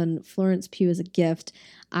well done. Florence Pugh is a gift.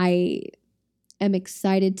 I am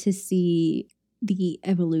excited to see the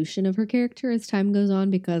evolution of her character as time goes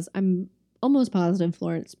on, because I'm almost positive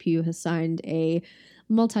Florence Pugh has signed a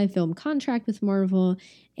multi-film contract with Marvel,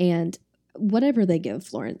 and whatever they give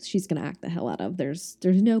Florence, she's going to act the hell out of. There's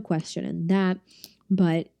no question in that.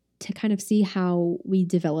 But to kind of see how we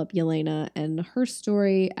develop Yelena and her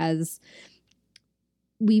story as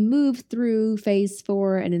we move through phase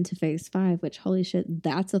 4 and into phase 5, which, holy shit,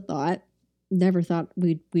 that's a thought. Never thought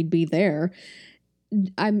we'd be there.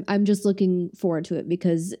 I'm just looking forward to it,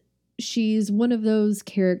 because she's one of those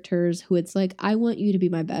characters who it's like, I want you to be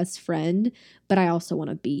my best friend, but I also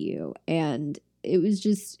want to be you. And it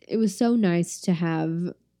was so nice to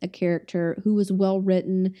have a character who was well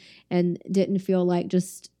written and didn't feel like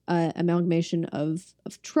just amalgamation of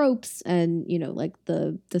tropes and, you know, like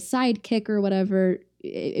the sidekick or whatever.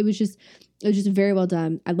 It was just very well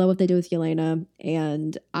done. I love what they do with Yelena,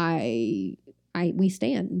 and we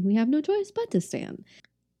stand. We have no choice but to stand.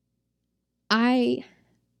 I've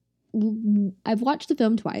watched the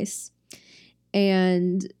film twice,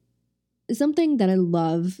 and something that I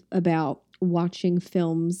love about watching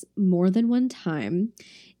films more than one time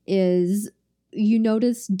is you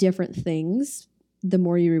notice different things the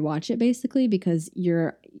more you rewatch it, basically, because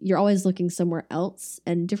you're always looking somewhere else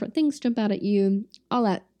and different things jump out at you, all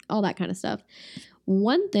that kind of stuff.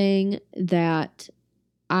 One thing that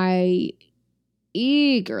I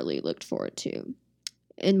eagerly looked forward to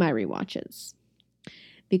in my rewatches,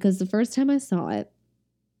 because the first time I saw it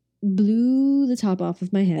blew the top off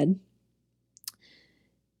of my head,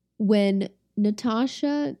 when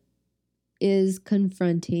Natasha is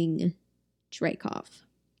confronting Dreykov.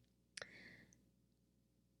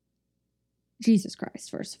 Jesus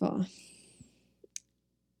Christ, first of all.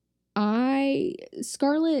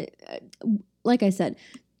 Scarlett, like I said,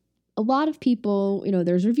 a lot of people, you know,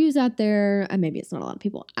 there's reviews out there, and maybe it's not a lot of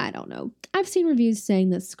people, I don't know. I've seen reviews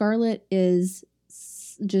saying that Scarlett is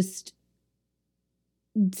just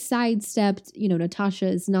sidestepped, you know, Natasha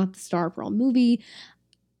is not the star of her own movie.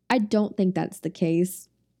 I don't think that's the case.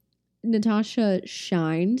 Natasha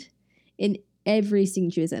shined in every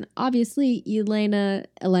scene she was in. Obviously, Elena,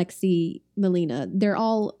 Alexei, Melina, they're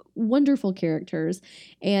all wonderful characters,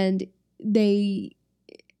 and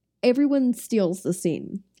everyone steals the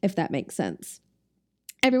scene, if that makes sense.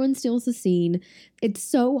 Everyone steals the scene. It's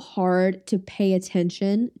so hard to pay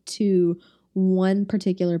attention to one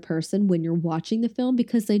particular person when you're watching the film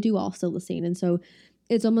because they do all steal the scene. And so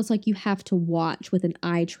it's almost like you have to watch with an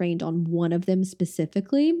eye trained on one of them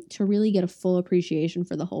specifically to really get a full appreciation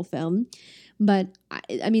for the whole film. But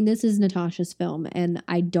I mean, this is Natasha's film, and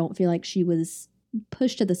I don't feel like she was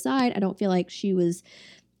pushed to the side. I don't feel like she was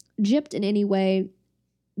gypped in any way.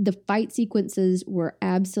 The fight sequences were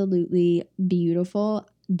absolutely beautiful.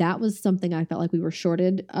 That was something I felt like we were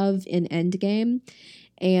shorted of in Endgame.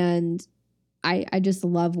 And I just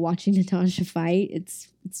love watching Natasha fight. It's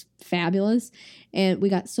fabulous. And we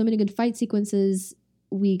got so many good fight sequences.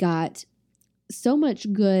 We got so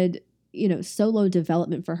much good, you know, solo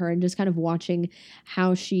development for her, and just kind of watching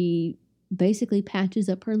how she basically patches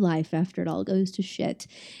up her life after it all goes to shit.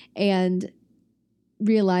 And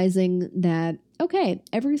realizing that, okay,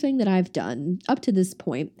 everything that I've done up to this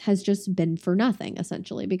point has just been for nothing,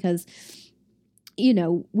 essentially, because, you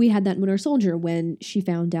know, we had that in Winter Soldier when she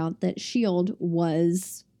found out that S.H.I.E.L.D.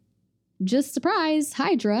 was just, surprise,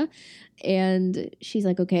 Hydra. And she's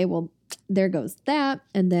like, okay, well, there goes that.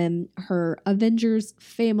 And then her Avengers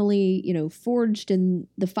family, you know, forged in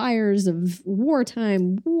the fires of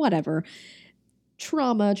wartime, whatever,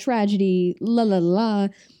 trauma, tragedy, la la la,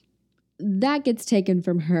 that gets taken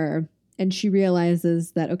from her. And she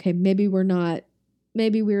realizes that, okay, maybe we're not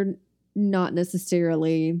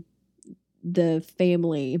necessarily the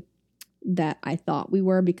family that I thought we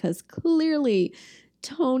were, because clearly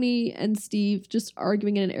Tony and Steve just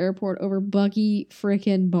arguing in an airport over Bucky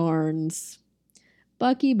frickin' Barnes.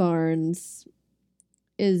 Bucky Barnes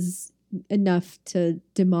is enough to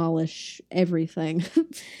demolish everything.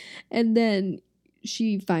 And then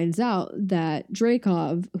she finds out that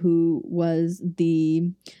Dreykov, who was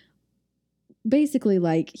basically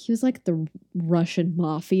like, he was like the Russian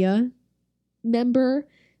mafia member.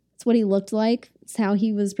 That's what he looked like. It's how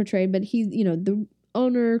he was portrayed. But he's, you know, the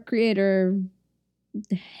owner, creator,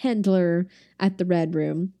 the handler at the Red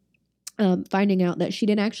Room, finding out that she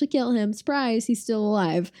didn't actually kill him. Surprise, he's still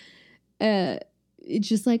alive. It's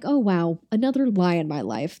just like, oh, wow, another lie in my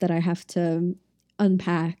life that I have to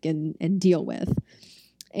unpack and deal with.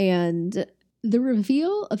 And the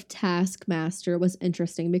reveal of Taskmaster was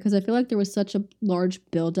interesting because I feel like there was such a large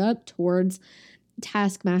buildup towards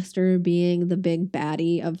Taskmaster being the big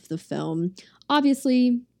baddie of the film.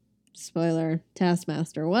 Obviously, spoiler,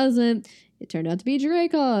 Taskmaster wasn't. It turned out to be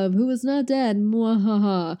Dreykov, who was not dead.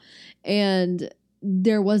 Mwahaha. And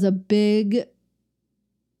there was a big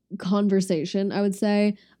conversation, I would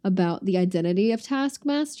say, about the identity of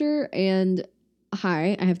Taskmaster. And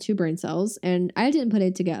I have 2 brain cells, and I didn't put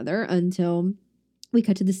it together until we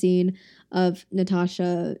cut to the scene of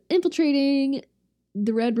Natasha infiltrating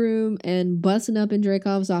the Red Room and busting up in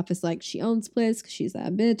Dreykov's office like she owns the place because she's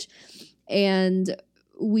that bitch. And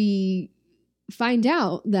we find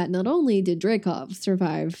out that not only did Dreykov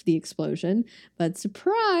survive the explosion, but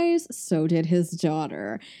surprise, so did his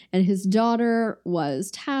daughter. And his daughter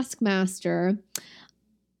was Taskmaster.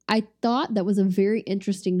 I thought that was a very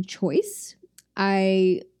interesting choice.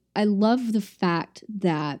 I love the fact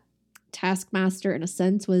that Taskmaster, in a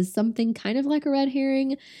sense, was something kind of like a red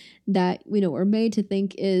herring that, you know, we're made to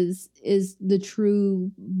think is the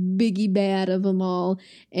true biggie bad of them all.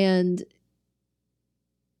 And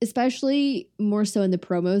especially more so in the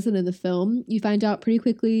promos and in the film, you find out pretty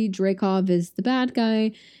quickly Dreykov is the bad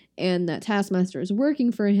guy and that Taskmaster is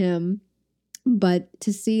working for him. But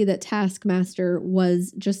to see that Taskmaster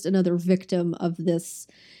was just another victim of this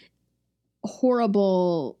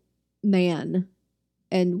horrible man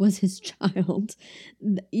and was his child,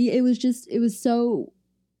 it was so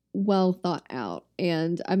well thought out.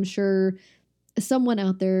 And I'm sure someone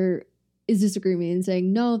out there is disagreeing with me and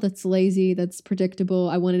saying, no, that's lazy, that's predictable,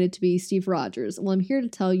 I wanted it to be Steve Rogers. Well, I'm here to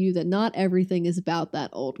tell you that not everything is about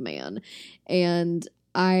that old man. And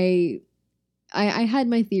I had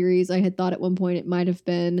my theories. I had thought at one point it might have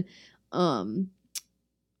been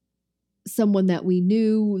someone that we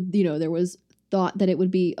knew. You know, there was thought that it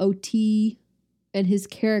would be OT and his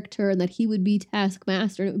character and that he would be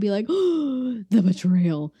Taskmaster and it would be like, oh, the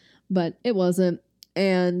betrayal. But it wasn't.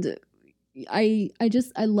 And I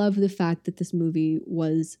love the fact that this movie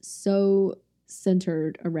was so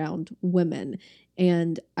centered around women.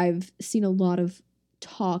 And I've seen a lot of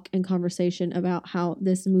talk and conversation about how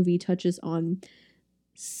this movie touches on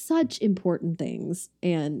such important things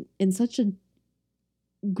and in such a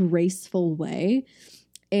graceful way.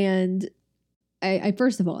 And I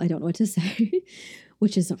first of all, I don't know what to say,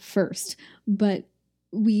 which is a first, but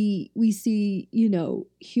we see, you know,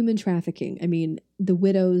 human trafficking. I mean, the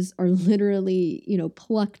widows are literally, you know,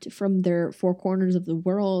 plucked from their four corners of the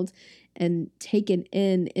world and taken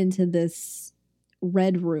into this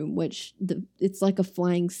red room, which it's like a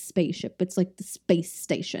flying spaceship. It's like the space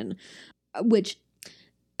station, which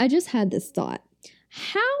I just had this thought.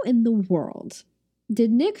 How in the world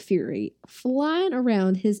did Nick Fury, flying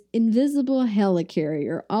around his invisible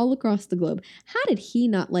helicarrier all across the globe, how did he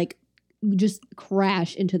not like just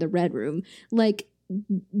crash into the red room? Like,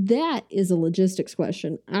 that is a logistics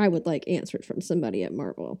question I would like answered from somebody at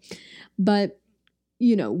Marvel. But,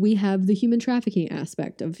 you know, we have the human trafficking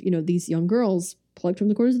aspect of, you know, these young girls plucked from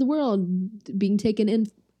the corners of the world being taken in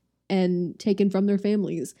and taken from their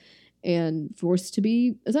families and forced to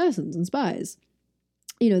be assassins and spies.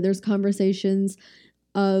 You know, there's conversations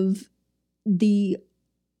of the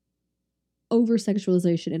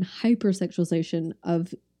over-sexualization and hyper-sexualization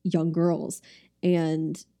of young girls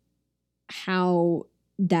and how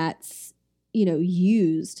that's, you know,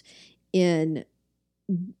 used in,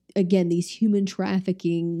 again, these human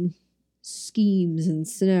trafficking schemes and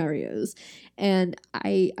scenarios. And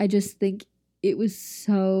I just think it was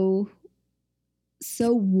so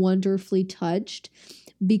wonderfully touched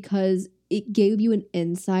because it gave you an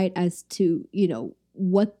insight as to, you know,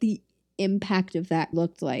 what the impact of that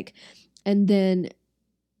looked like. And then,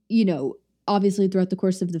 you know, obviously throughout the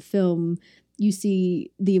course of the film, you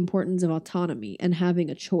see the importance of autonomy and having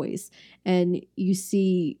a choice. And you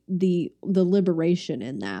see the liberation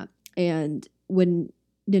in that. And when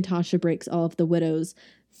Natasha breaks all of the widows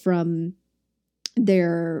from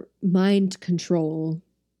their mind control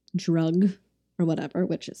drug or whatever,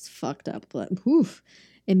 which is fucked up, but oof,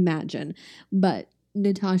 imagine. But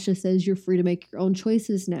Natasha says you're free to make your own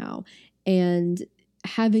choices now. And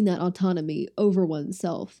having that autonomy over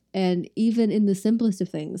oneself. And even in the simplest of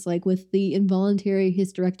things, like with the involuntary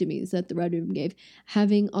hysterectomies that the Red Room gave,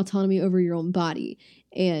 having autonomy over your own body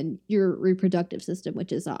and your reproductive system,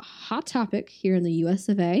 which is a hot topic here in the US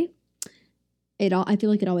of A. I feel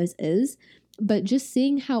like it always is. But just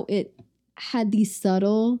seeing how it had these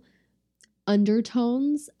subtle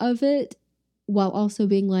undertones of it while also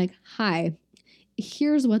being like, hi,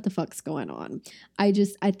 here's what the fuck's going on. I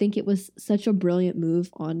think it was such a brilliant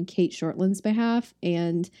move on Cate Shortland's behalf.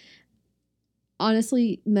 And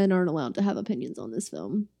honestly, men aren't allowed to have opinions on this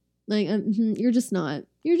film. Like, you're just not.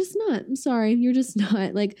 I'm sorry. You're just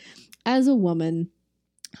not. Like, as a woman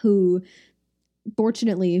who,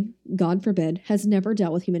 fortunately, God forbid, has never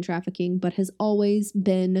dealt with human trafficking, but has always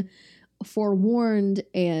been forewarned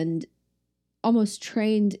and almost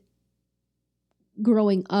trained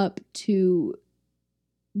growing up to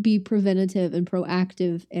be preventative and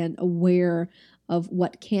proactive and aware of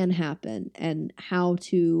what can happen and how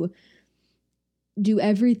to do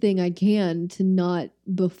everything I can to not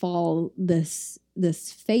befall this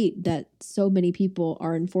fate that so many people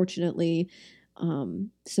are unfortunately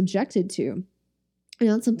subjected to. And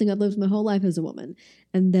that's something I've lived my whole life as a woman.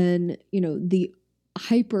 And then, you know, the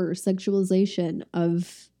hyper sexualization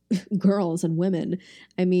of girls and women.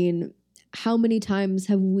 I mean, how many times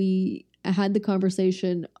have we had the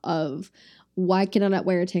conversation of, why can I not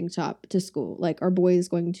wear a tank top to school? Like, are boys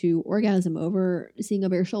going to orgasm over seeing a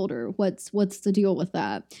bare shoulder? What's the deal with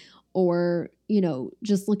that? Or,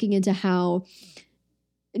 just looking into how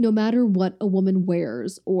no matter what a woman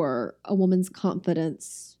wears or a woman's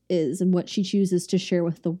confidence is and what she chooses to share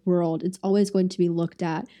with the world, it's always going to be looked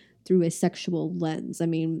at through a sexual lens. I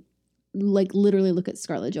mean, like, literally look at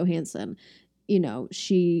Scarlett Johansson.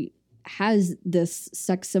 She has this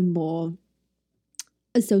sex symbol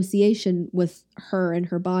association with her and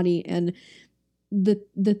her body, and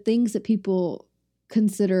the things that people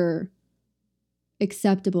consider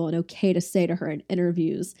acceptable and okay to say to her in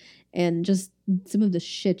interviews, and just some of the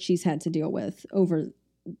shit she's had to deal with over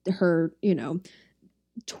her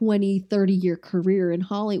 20-30 year career in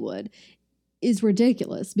Hollywood is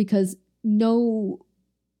ridiculous, because you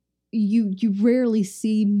rarely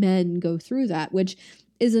see men go through that, which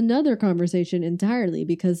is another conversation entirely,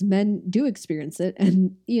 because men do experience it,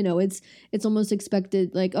 and it's almost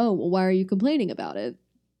expected, like, oh, well, why are you complaining about it?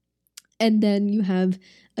 And then you have,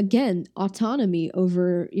 again, autonomy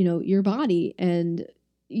over your body and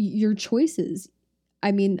your choices.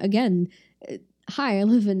 I mean, again, hi, I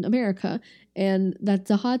live in America, and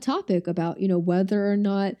that's a hot topic about whether or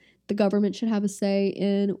not the government should have a say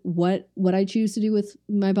in what I choose to do with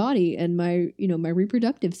my body and my my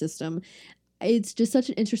reproductive system. It's just such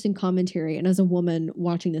an interesting commentary. And as a woman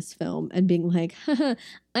watching this film and being like, haha,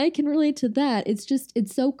 I can relate to that. It's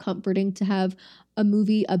so comforting to have a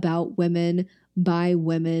movie about women by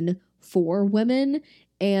women for women,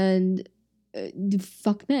 and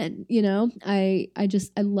fuck men, I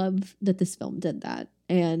love that this film did that.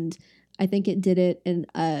 And I think it did it in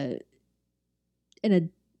a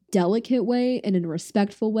delicate way and in a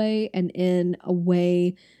respectful way and in a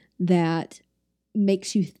way that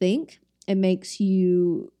makes you think and makes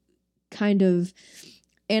you kind of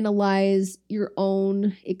analyze your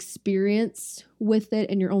own experience with it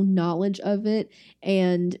and your own knowledge of it,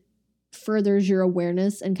 and furthers your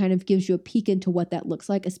awareness and kind of gives you a peek into what that looks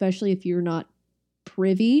like, especially if you're not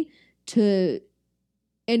privy to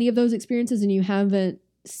any of those experiences and you haven't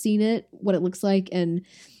seen it, what it looks like and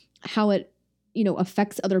how it,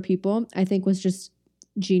 affects other people. I think was just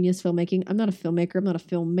genius filmmaking. I'm not a filmmaker. I'm not a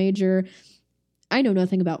film major. I know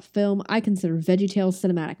nothing about film. I consider VeggieTales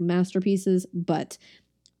cinematic masterpieces, but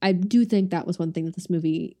I do think that was one thing that this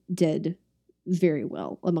movie did very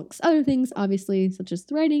well, amongst other things, obviously, such as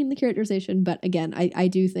the writing and the characterization. But again, I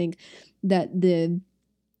do think that the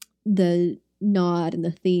nod and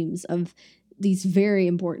the themes of these very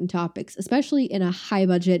important topics, especially in a high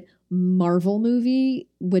budget Marvel movie,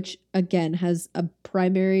 which again has a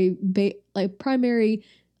primary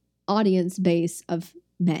audience base of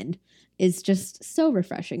men, is just so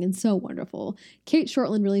refreshing and so wonderful. Kate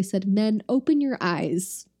Shortland really said, "Men, open your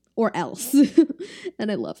eyes or else." And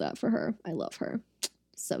I love that for her. I love her.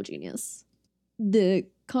 So genius. The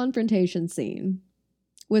confrontation scene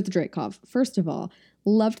with Dreykov, first of all,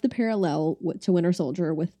 loved the parallel to Winter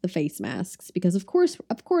Soldier with the face masks, because of course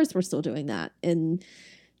we're still doing that in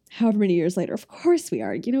however many years later. Of course we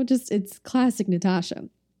are. Just it's classic Natasha.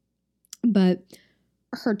 But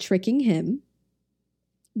her tricking him,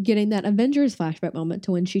 getting that Avengers flashback moment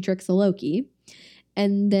to when she tricks a Loki,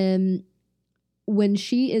 and then when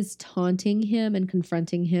she is taunting him and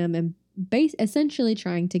confronting him and essentially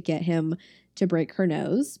trying to get him to break her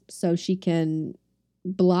nose so she can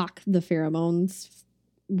block the pheromones,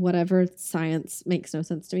 whatever, science makes no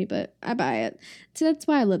sense to me, but I buy it. So that's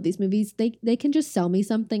why I love these movies. They can just sell me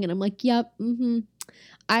something and I'm like, yep,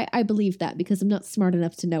 I believe that, because I'm not smart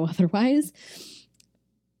enough to know otherwise.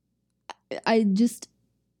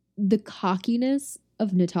 The cockiness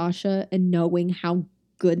of Natasha and knowing how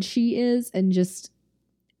good she is, and just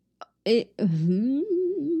it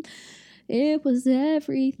was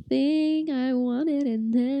everything I wanted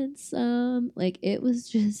and then some. Like, it was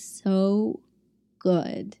just so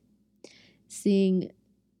good seeing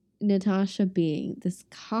Natasha being this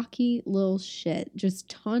cocky little shit, just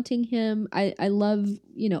taunting him. I love,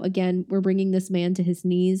 again, we're bringing this man to his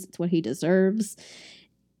knees. It's what he deserves.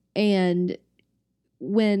 And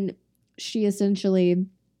when she essentially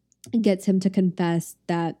gets him to confess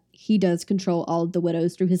that he does control all of the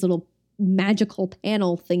widows through his little magical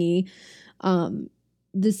panel thingy,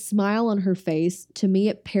 the smile on her face, to me,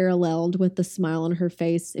 it paralleled with the smile on her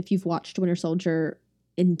face. If you've watched Winter Soldier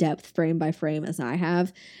in depth, frame by frame, as I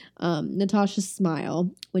have, Natasha's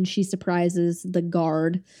smile when she surprises the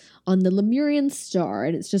guard on the Lemurian star,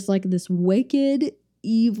 and it's just like this wicked,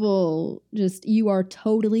 evil, just you are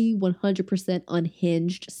totally 100%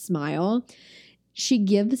 unhinged smile. She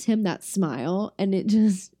gives him that smile, and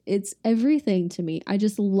it's everything to me. I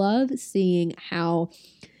just love seeing how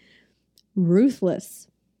ruthless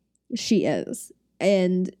she is.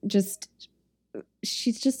 And just,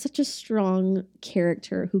 she's just such a strong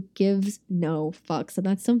character who gives no fucks. And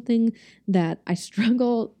that's something that I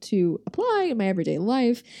struggle to apply in my everyday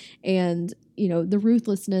life. And, you know, the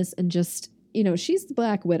ruthlessness and just, you know, she's the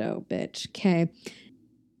Black Widow, bitch. Okay.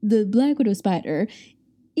 The Black Widow spider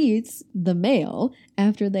eats the male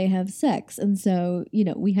after they have sex. And so, you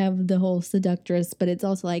know, we have the whole seductress, but it's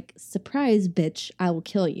also like, surprise, bitch, I will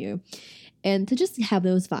kill you. And to just have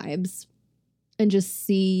those vibes and just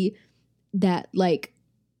see that, like,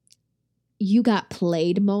 you got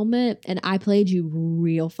played moment and I played you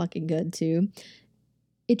real fucking good too.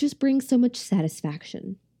 It just brings so much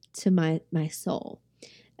satisfaction to my soul.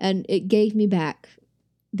 And it gave me back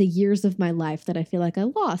the years of my life that I feel like I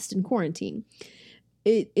lost in quarantine.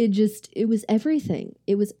 It was everything.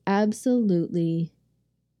 It was absolutely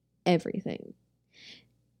everything.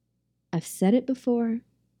 I've said it before.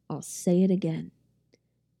 I'll say it again.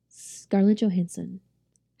 Scarlett Johansson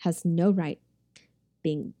has no right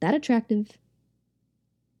being that attractive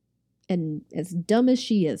and as dumb as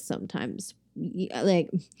she is sometimes. Like,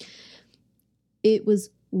 it was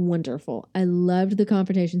wonderful. I loved the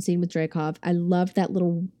confrontation scene with Dreykov. I loved that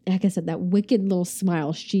little, like I said, that wicked little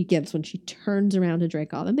smile she gives when she turns around to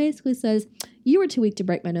Dreykov and basically says, you were too weak to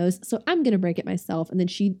break my nose, so I'm going to break it myself. And then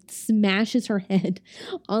she smashes her head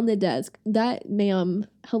on the desk. That, ma'am,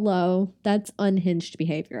 hello, that's unhinged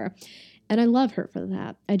behavior. And I love her for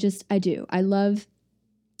that. I do. I love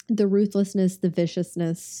the ruthlessness, the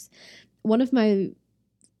viciousness. One of my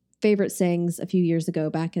favorite sayings a few years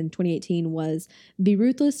ago, back in 2018, was be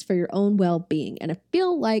ruthless for your own well-being. And I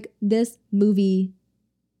feel like this movie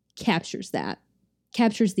captures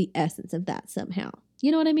the essence of that somehow.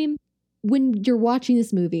 You know what I mean? When you're watching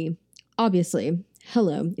this movie, obviously,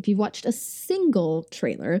 hello, if you've watched a single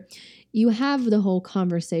trailer, you have the whole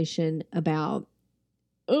conversation about,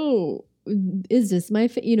 oh, is this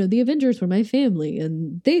the Avengers were my family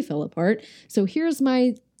and they fell apart. So here's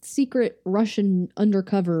my secret Russian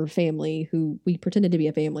undercover family who we pretended to be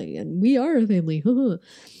a family and we are a family.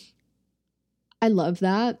 I love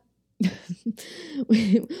that.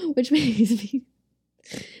 Which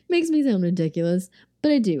makes me sound ridiculous,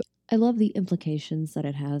 but I do. I love the implications that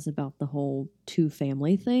it has about the whole two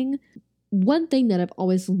family thing. One thing that I've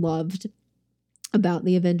always loved about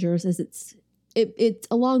the Avengers is it's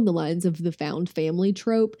along the lines of the found family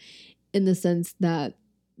trope, in the sense that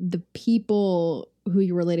the people who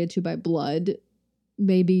you're related to by blood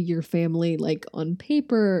may be your family, like on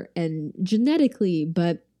paper and genetically,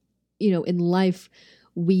 but you know, in life,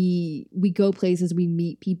 we go places, we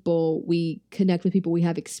meet people, we connect with people, we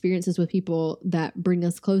have experiences with people that bring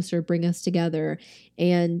us closer, bring us together,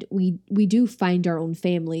 and we do find our own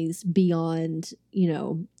families beyond, you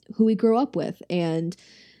know, who we grow up with and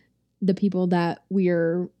the people that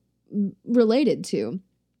we're related to.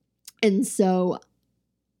 And so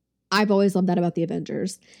I've always loved that about the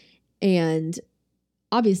Avengers. And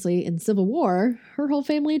obviously in Civil War, her whole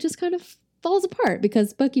family just kind of falls apart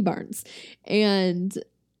because Bucky Barnes. And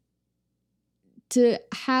to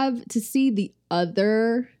see the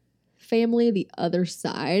other family, the other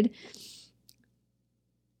side,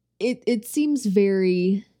 it seems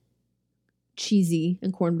very cheesy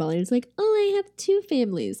and cornball. It's like, oh, I have two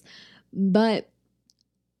families. But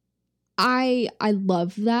I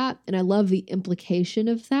love that, and I love the implication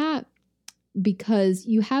of that, because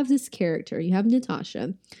you have this character, you have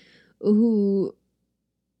Natasha, who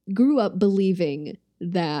grew up believing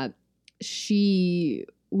that she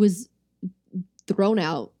was thrown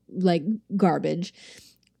out like garbage.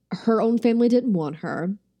 Her own family didn't want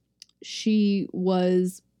her. She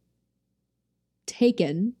was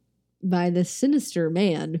taken by this sinister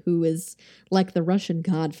man who is like the Russian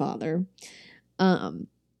Godfather.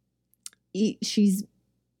 She's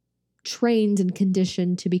trained and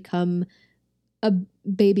conditioned to become a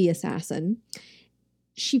baby assassin.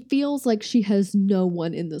 She feels like she has no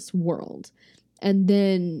one in this world. And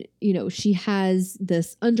then, you know, she has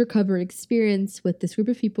this undercover experience with this group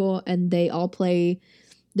of people, and they all play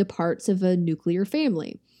the parts of a nuclear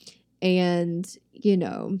family. And, you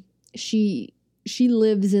know, she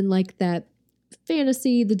lives in like that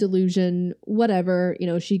fantasy, the delusion, whatever. You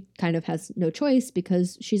know, she kind of has no choice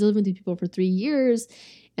because she's living with these people for 3 years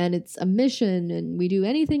and it's a mission and we do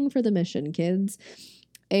anything for the mission, kids.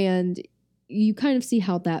 And you kind of see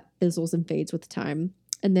how that fizzles and fades with time.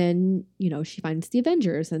 And then, you know, she finds the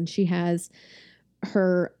Avengers and she has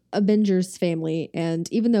her Avengers family.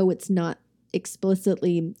 And even though it's not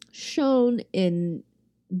explicitly shown in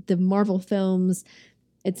the Marvel films,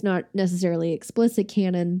 it's not necessarily explicit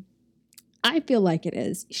canon, I feel like it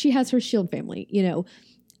is. She has her S.H.I.E.L.D. family. You know,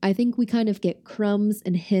 I think we kind of get crumbs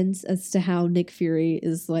and hints as to how Nick Fury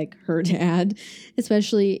is like her dad,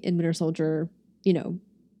 especially in Winter Soldier, you know,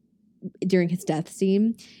 during his death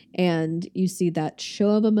scene. And you see that show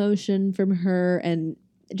of emotion from her and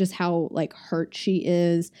just how like hurt she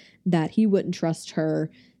is that he wouldn't trust her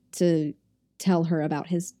to tell her about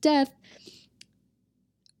his death.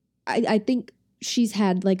 I think she's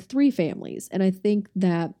had like 3 families. And I think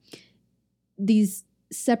that these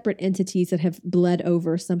separate entities that have bled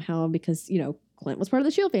over somehow because, you know, Clint was part of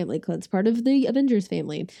the SHIELD family. Clint's part of the Avengers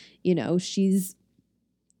family. You know,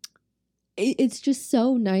 it's just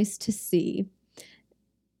so nice to see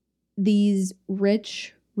these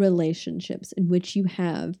rich relationships in which you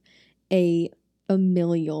have a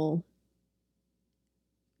familial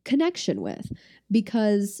connection with,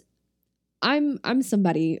 because I'm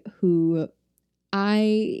somebody who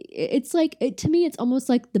it's like, to me, it's almost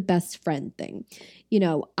like the best friend thing. You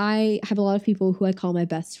know, I have a lot of people who I call my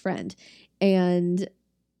best friend. And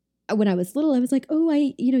when I was little, I was like, oh,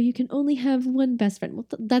 you can only have one best friend. Well,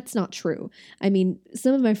 that's not true. I mean,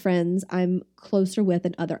 some of my friends I'm closer with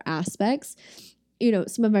in other aspects. You know,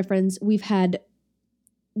 some of my friends we've had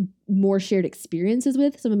more shared experiences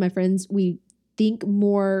with. Some of my friends we think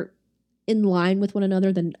more in line with one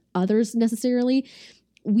another than others necessarily.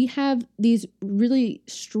 We have these really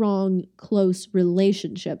strong, close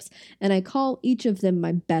relationships, and I call each of them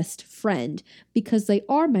my best friend because they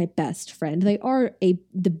are my best friend. They are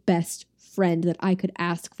the best friend that I could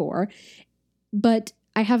ask for, but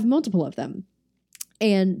I have multiple of them,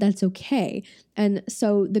 and that's okay. And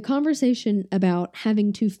so the conversation about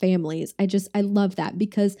having 2 families, I love that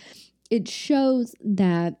because it shows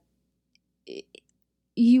that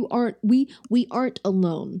we aren't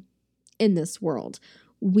alone in this world.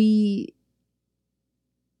 We're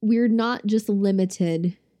not just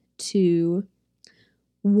limited to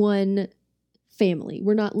one family.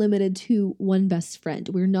 We're not limited to one best friend.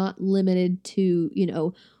 We're not limited to, you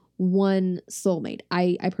know, one soulmate.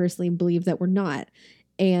 I personally believe that we're not.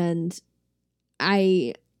 And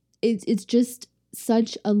it's just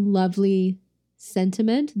such a lovely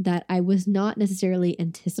sentiment that I was not necessarily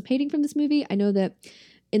anticipating from this movie. I know that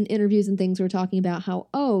in interviews and things we're talking about how,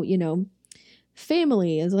 oh, you know,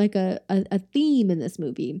 family is like a theme in this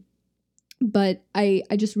movie. But I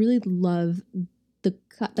just really love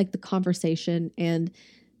the conversation and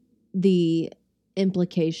the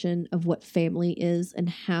implication of what family is and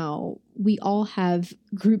how we all have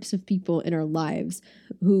groups of people in our lives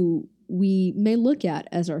who we may look at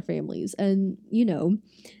as our families. And, you know,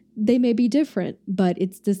 they may be different, but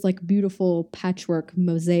it's this like beautiful patchwork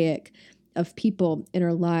mosaic of people in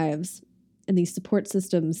our lives and these support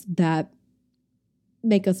systems that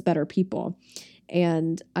make us better people.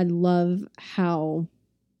 And I love how,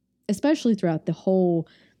 especially throughout the whole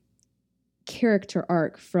character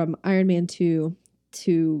arc from Iron Man 2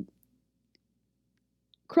 to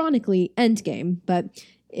chronically Endgame, but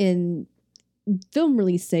in film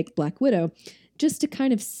release sake, Black Widow, just to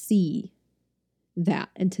kind of see that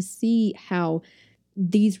and to see how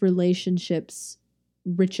these relationships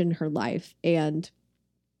richen her life and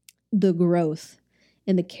the growth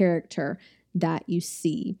in the character that you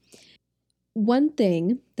see. One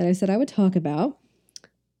thing that I said I would talk about,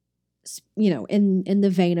 you know, in the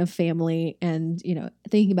vein of family and, you know,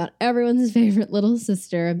 thinking about everyone's favorite little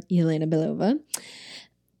sister, Yelena Belova,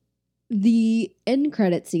 the end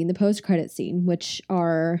credit scene, the post credit scene, which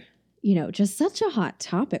are, you know, just such a hot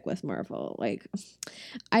topic with Marvel. Like,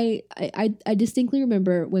 I distinctly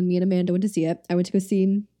remember when me and Amanda went to see it. I went to go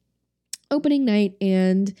see opening night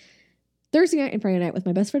and Thursday night and Friday night with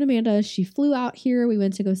my best friend Amanda. She flew out here. We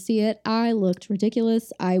went to go see it. I looked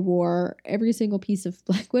ridiculous. I wore every single piece of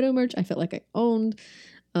Black Widow merch I felt like I owned.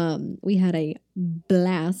 We had a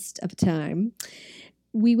blast of a time.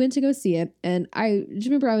 We went to go see it, and I just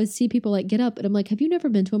remember I would see people like get up, and I'm like, have you never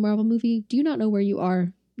been to a Marvel movie? Do you not know where you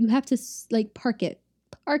are? You have to like park it,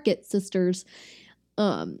 sisters.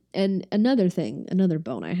 And another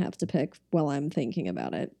bone I have to pick while I'm thinking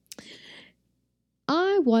about it.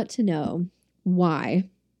 I want to know why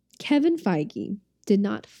Kevin Feige did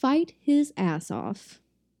not fight his ass off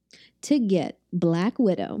to get Black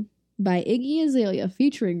Widow by Iggy Azalea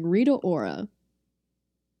featuring Rita Ora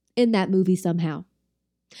in that movie somehow.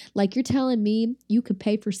 Like, you're telling me you could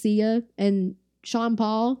pay for Sia and Sean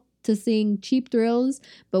Paul to sing Cheap Thrills,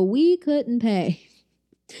 but we couldn't pay.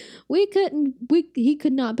 He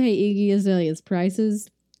could not pay Iggy Azalea's prices.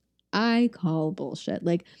 I call bullshit.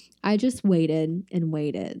 Like, I just waited and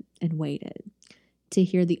waited and waited to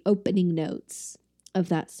hear the opening notes of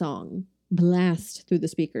that song blast through the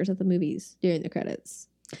speakers at the movies during the credits.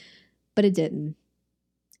 But it didn't.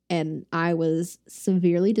 and I was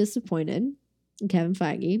severely disappointed in Kevin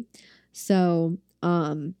Feige. So,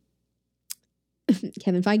 Kevin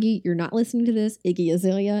Feige, you're not listening to this. Iggy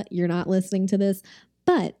Azalea, you're not listening to this.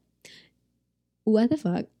 But what the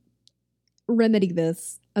fuck? Remedy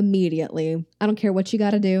this immediately. I don't care what you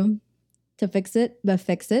got to do to fix it, but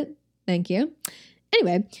fix it. Thank you.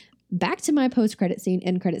 Anyway, back to my post-credit scene,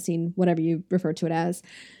 end credit scene, whatever you refer to it as.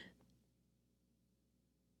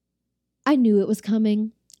 I knew it was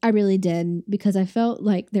coming. I really did, because I felt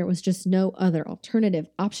like there was just no other alternative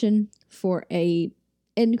option for a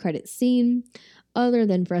end credit scene other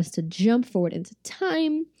than for us to jump forward into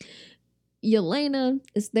time. Yelena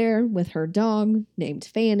is there with her dog named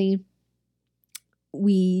Fanny.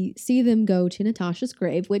 We see them go to Natasha's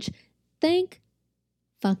grave, which, thank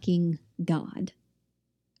fucking God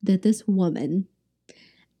that this woman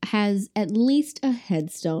has at least a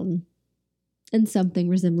headstone and something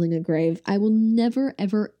resembling a grave. I will never,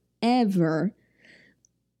 ever, ever,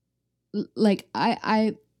 like,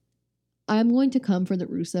 I'm going to come for the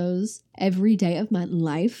Russos every day of my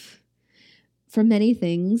life for many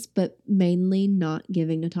things, but mainly not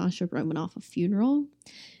giving Natasha Romanoff a funeral.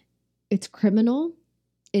 It's criminal.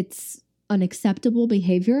 It's unacceptable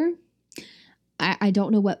behavior. I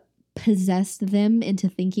don't know what possessed them into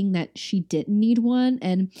thinking that she didn't need one.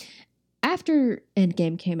 And after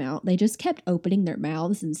Endgame came out, they just kept opening their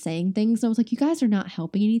mouths and saying things. And I was like, you guys are not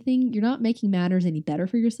helping anything. You're not making matters any better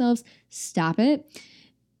for yourselves. Stop it.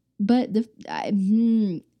 But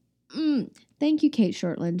thank you, Kate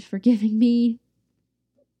Shortland, for giving me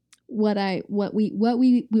what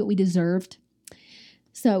we deserved.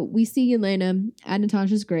 So we see Elena at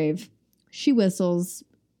Natasha's grave. She whistles.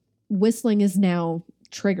 Whistling is now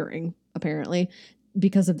triggering, apparently,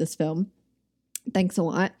 because of this film. Thanks a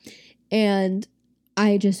lot. And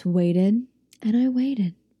I just waited and I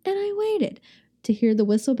waited and I waited to hear the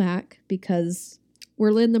whistle back, because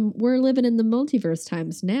we're living in the multiverse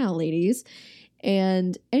times now, ladies,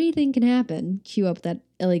 and anything can happen. Cue up that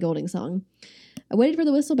Ellie Goulding song. I waited for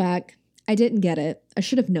the whistle back. I didn't get it. I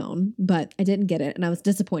should have known, but I didn't get it, and I was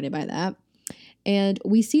disappointed by that. And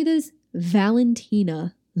we see this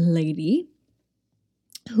Valentina lady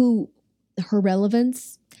who, her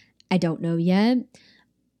relevance, I don't know yet.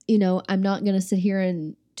 You know, I'm not going to sit here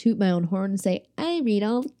and toot my own horn and say, I read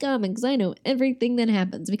all the comics, I know everything that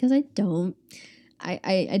happens, because I don't.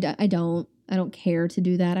 I don't care to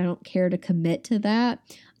do that. I don't care to commit to that.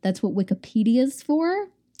 That's what Wikipedia's for.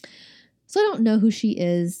 So I don't know who she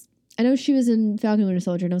is. I know she was in Falcon and Winter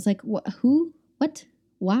Soldier, and I was like, what? Who? What?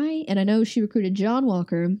 Why? And I know she recruited John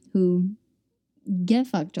Walker, who, get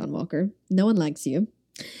fucked, John Walker. No one likes you.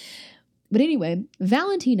 But anyway,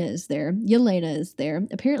 Valentina is there. Yelena is there.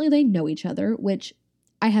 Apparently they know each other, which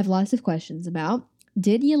I have lots of questions about.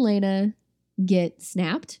 Did Yelena get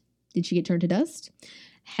snapped? Did she get turned to dust?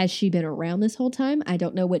 Has she been around this whole time? I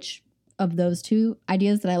don't know which of those two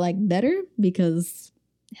ideas that I like better, because,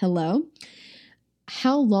 hello.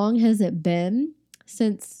 How long has it been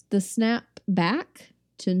since the snap back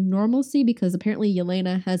to normalcy? Because apparently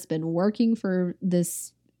Yelena has been working for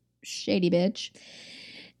this shady bitch.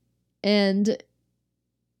 And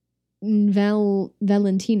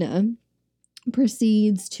Valentina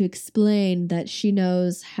proceeds to explain that she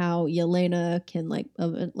knows how Yelena can like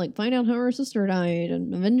find out how her sister died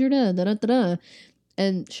and avenge her,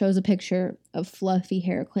 and shows a picture of fluffy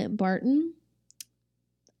hair Clint Barton,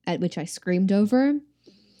 at which I screamed over.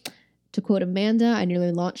 To quote Amanda, I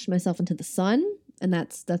nearly launched myself into the sun, and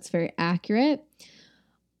that's very accurate.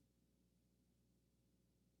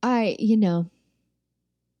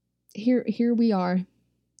 Here we are.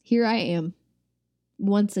 Here I am,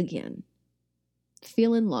 once again,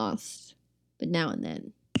 feeling lost, but now and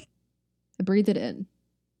then I breathe it in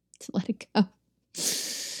to let it go.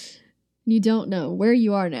 You don't know where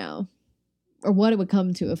you are now or what it would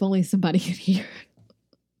come to if only somebody could hear.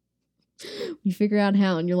 You figure out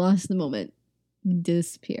how and you're lost in the moment. You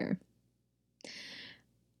disappear.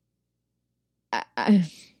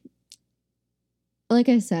 Like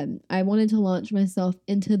I said, I wanted to launch myself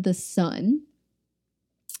into the sun.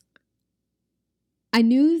 I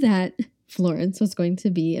knew that Florence was going to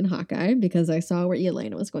be in Hawkeye because I saw where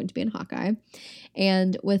Yelena was going to be in Hawkeye.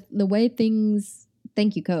 And with the way things,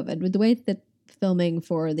 thank you, COVID, with the way that filming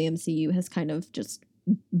for the MCU has kind of just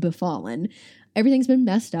befallen, everything's been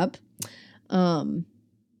messed up. Yelena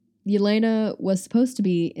was supposed to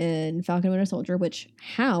be in Falcon and Winter Soldier, which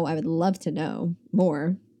how I would love to know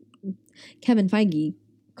more. Kevin Feige,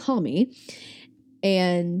 call me.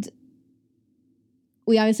 And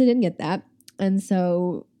we obviously didn't get that. And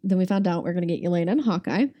so then we found out we're going to get Yelena and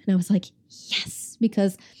Hawkeye. And I was like, yes,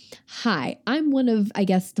 because hi, I'm one of, I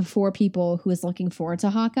guess, the 4 people who is looking forward to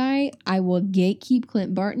Hawkeye. I will gatekeep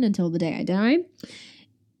Clint Barton until the day I die.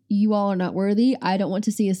 You all are not worthy. I don't want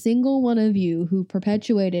to see a single one of you who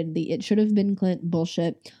perpetuated the "it should have been Clint"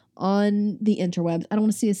 bullshit on the interwebs. I don't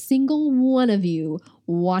want to see a single one of you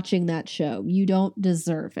watching that show. You don't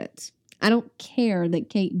deserve it. I don't care that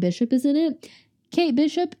Kate Bishop is in it. Kate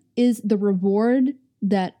Bishop is the reward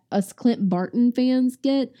that us Clint Barton fans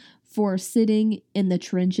get for sitting in the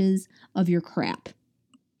trenches of your crap.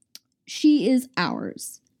 She is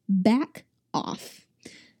ours. Back off.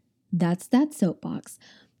 That's that soapbox.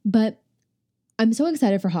 But I'm so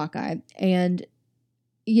excited for Hawkeye. And,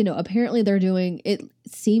 you know, apparently it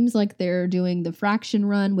seems like they're doing the Fraction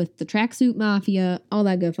run with the Tracksuit Mafia, all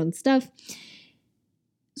that good fun stuff.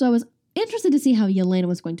 So I was interested to see how Yelena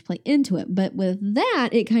was going to play into it. But with that,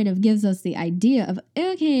 it kind of gives us the idea of,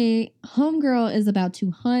 okay, Homegirl is about to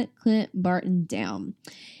hunt Clint Barton down.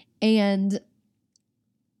 And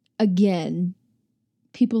again,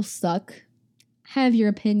 people suck. Have your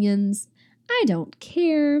opinions. I don't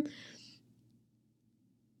care.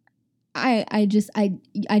 I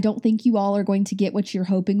don't think you all are going to get what you're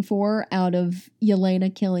hoping for out of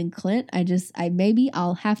Yelena killing Clint. Maybe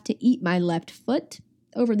I'll have to eat my left foot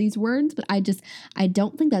over these words, but I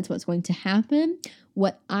don't think that's what's going to happen.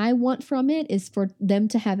 What I want from it is for them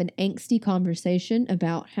to have an angsty conversation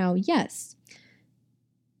about how, yes,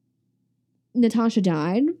 Natasha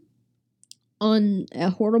died on a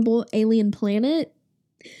horrible alien planet,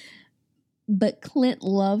 but Clint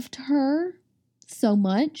loved her so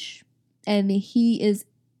much, and he is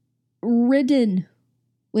ridden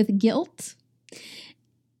with guilt.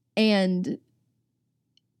 And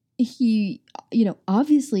he,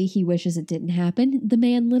 obviously he wishes it didn't happen. The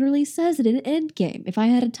man literally says it in Endgame. If I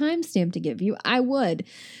had a timestamp to give you, I would.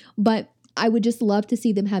 But I would just love to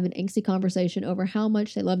see them have an angsty conversation over how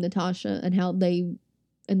much they love Natasha and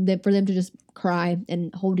then for them to just cry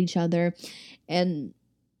and hold each other. And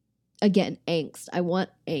again, angst. I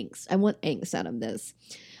want angst. I want angst out of this.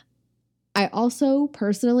 I also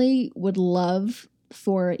personally would love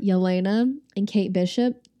for Yelena and Kate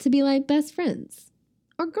Bishop to be like best friends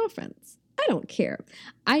or girlfriends. I don't care.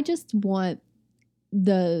 I just want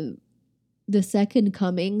the second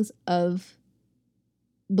comings of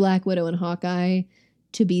Black Widow and Hawkeye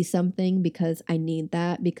to be something, because I need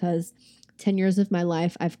that, because 10 years of my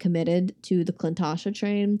life I've committed to the Clintasha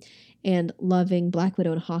train and loving Black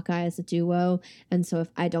Widow and Hawkeye as a duo. And so if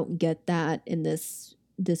I don't get that in this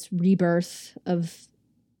rebirth of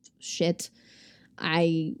shit,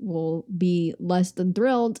 I will be less than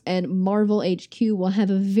thrilled, and Marvel HQ will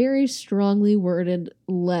have a very strongly worded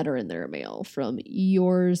letter in their mail from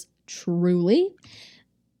yours truly.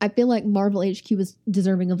 I feel like Marvel HQ is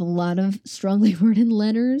deserving of a lot of strongly worded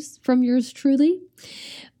letters from yours truly.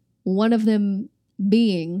 One of them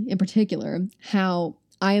being, in particular, how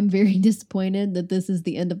I am very disappointed that this is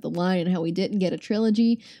the end of the line and how we didn't get a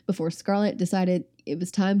trilogy before Scarlett decided it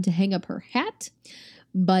was time to hang up her hat.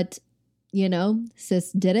 But,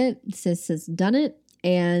 sis did it. Sis has done it.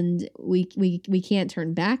 And we can't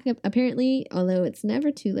turn back, apparently, although it's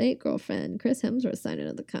never too late, girlfriend. Chris Hemsworth signed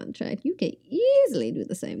another contract. You can easily do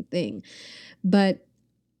the same thing. But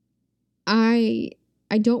I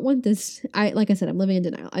don't want this. Like I said, I'm living in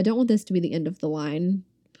denial. I don't want this to be the end of the line.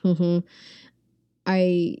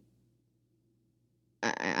 I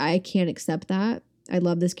can't accept that. I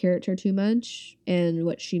love this character too much and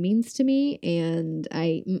what she means to me. And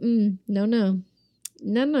no,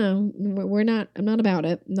 we're not, I'm not about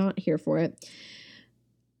it. Not here for it.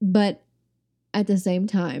 But at the same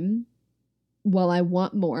time, while I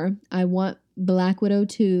want more, I want Black Widow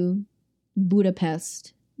 2,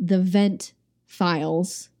 Budapest, the Vent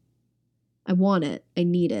Files. I want it. I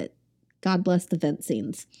need it. God bless the vent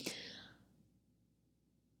scenes.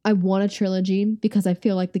 I want a trilogy because I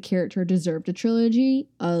feel like the character deserved a trilogy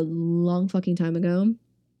a long fucking time ago.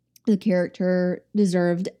 The character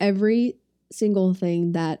deserved every single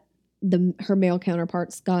thing that her male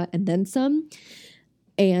counterparts got and then some.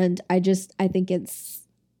 And I think it's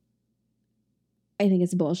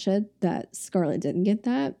bullshit that Scarlett didn't get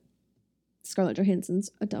that. Scarlett Johansson's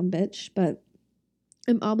a dumb bitch, but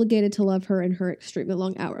I'm obligated to love her in her extremely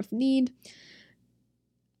long hour of need.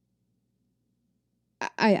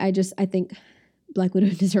 I think Black Widow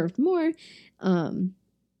deserved more. And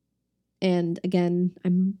again,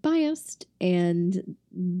 I'm biased, and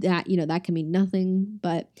that, that can mean nothing,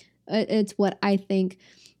 but it's what I think.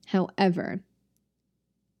 However,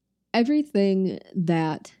 everything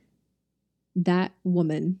that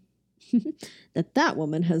woman, that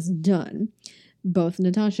woman has done both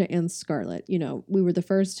Natasha and Scarlet. You know, we were the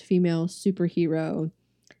first female superhero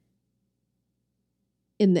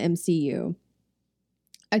in the MCU.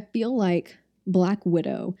 I feel like Black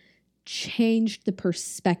Widow changed the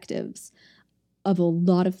perspectives of a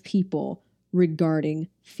lot of people regarding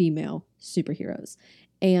female superheroes.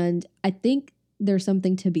 And I think there's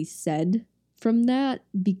something to be said from that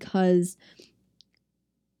because,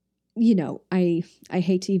 you know, I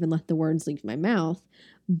hate to even let the words leave my mouth,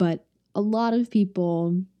 but a lot of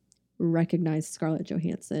people recognize Scarlett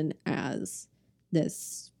Johansson as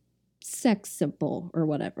this sex symbol or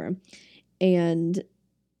whatever. And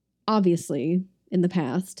obviously, in the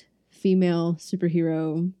past, female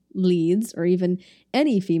superhero leads, or even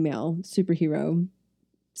any female superhero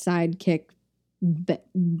sidekick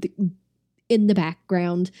in the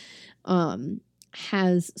background,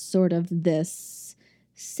 has sort of this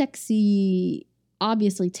sexy,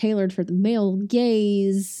 obviously tailored for the male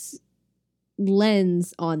gaze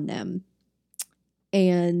lens on them.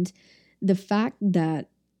 And the fact that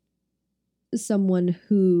someone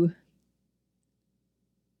who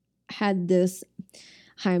had this,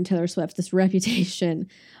 hi, I'm Taylor Swift, this reputation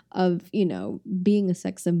of, you know, being a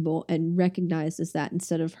sex symbol and recognized as that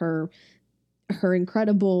instead of her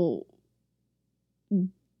incredible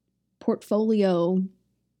portfolio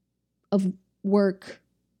of work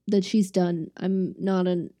that she's done. I'm not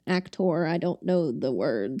an actor. I don't know the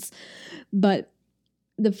words. But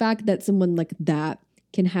the fact that someone like that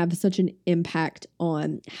can have such an impact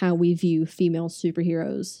on how we view female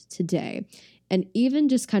superheroes today. And even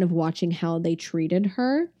just kind of watching how they treated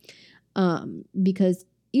her, because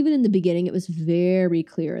even in the beginning, it was very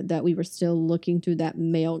clear that we were still looking through that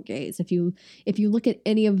male gaze. If you look at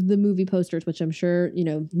any of the movie posters, which I'm sure, you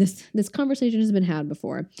know, this conversation has been had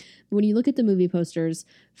before, but when you look at the movie posters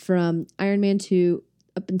from Iron Man 2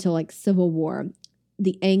 up until like Civil War,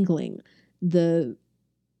 the angling, the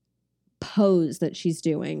pose that she's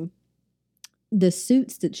doing, the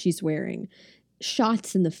suits that she's wearing,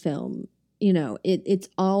 shots in the film, you know, it's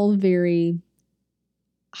all very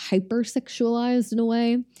hypersexualized in a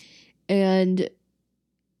way. And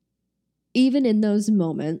even in those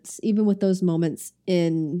moments, even with those moments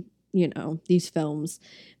in, you know, these films,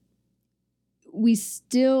 we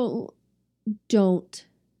still don't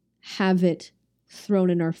have it thrown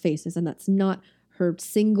in our faces. And that's not her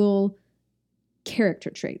single character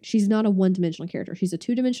trait. She's not a one-dimensional character. She's a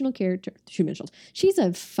two-dimensional character. She's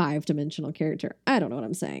a five-dimensional character. I don't know what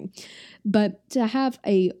I'm saying. But to have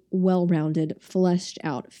a well-rounded, fleshed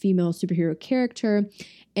out female superhero character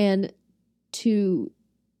and to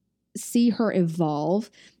see her evolve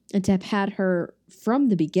and to have had her from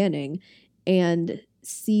the beginning and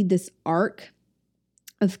see this arc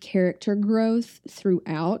of character growth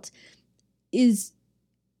throughout is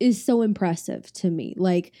so impressive to me.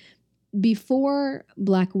 Like, before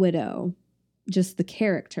Black Widow, just the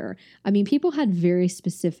character, I mean, people had very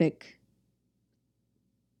specific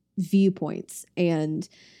viewpoints and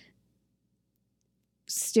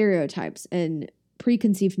stereotypes and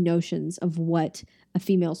preconceived notions of what a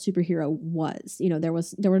female superhero was. You know, there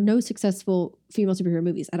were no successful female superhero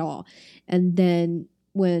movies at all. And then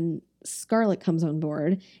when Scarlet comes on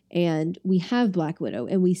board and we have Black Widow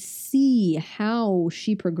and we see how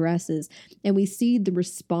she progresses and we see the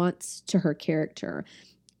response to her character,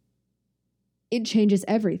 it changes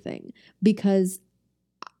everything because,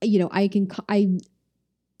 you know, I'm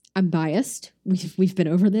biased. We've been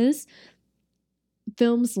over this.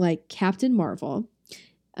 Films like Captain Marvel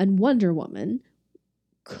and Wonder Woman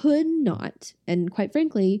could not, and quite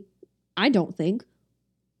frankly, I don't think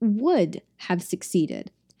would have succeeded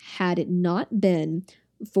had it not been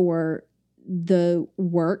for the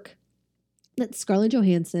work that Scarlett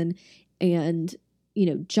Johansson and, you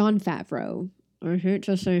know, Jon Favreau, I hate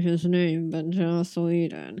to say his name, but Joss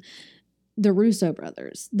Whedon, the Russo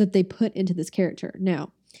brothers, that they put into this character.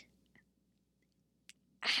 Now,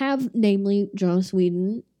 have namely Joss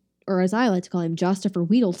Whedon, or as I like to call him, Jostifer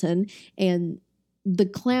Wheedleton, and the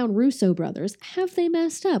clown Russo brothers, have they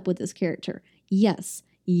messed up with this character? Yes,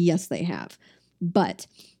 they have. But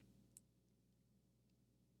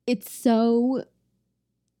it's so,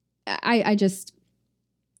 I just,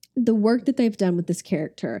 the work that they've done with this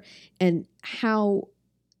character and how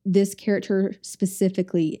this character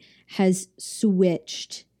specifically has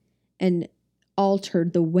switched and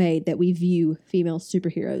altered the way that we view female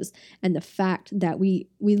superheroes, and the fact that we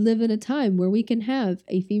live in a time where we can have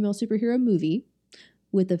a female superhero movie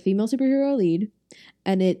with a female superhero lead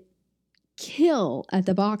and it kill at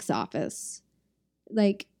the box office.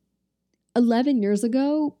 Like 11 years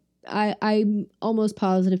ago, I'm almost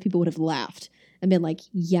positive people would have laughed and been like,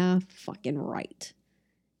 yeah, fucking right.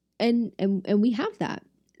 and we have that.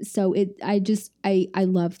 So I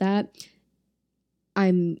love that.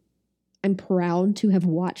 I'm proud to have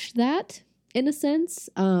watched that in a sense.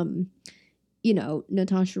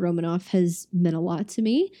 Natasha Romanoff has meant a lot to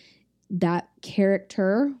me. That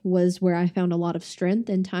character was where I found a lot of strength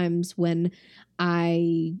in times when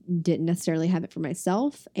I didn't necessarily have it for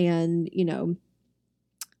myself. And,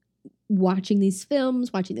 watching these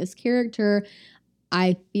films, watching this character,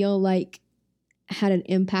 I feel like had an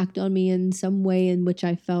impact on me in some way in which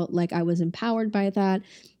I felt like I was empowered by that.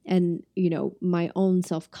 And, my own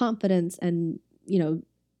self-confidence and,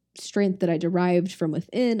 strength that I derived from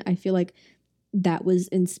within, I feel like that was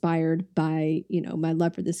inspired by, my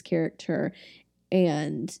love for this character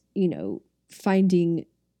and, finding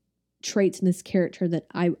traits in this character that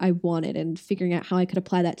I wanted and figuring out how I could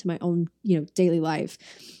apply that to my own, daily life.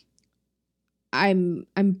 I'm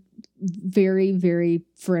very, very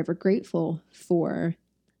forever grateful for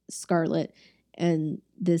Scarlett and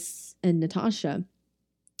Natasha,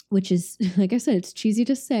 which is, like I said, it's cheesy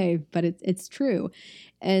to say, but it's true.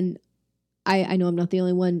 And I know I'm not the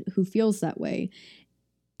only one who feels that way.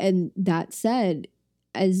 And that said,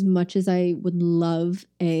 as much as I would love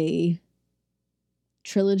a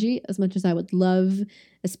trilogy, as much as I would love,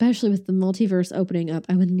 especially with the multiverse opening up,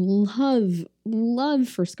 I would love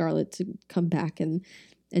for Scarlett to come back and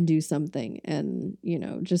do something and,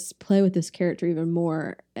 just play with this character even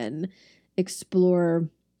more and explore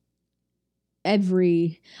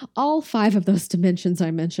all 5 of those dimensions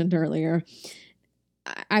I mentioned earlier.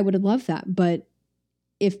 I would have loved that. But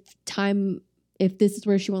if this is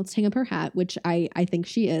where she wants to hang up her hat, which I think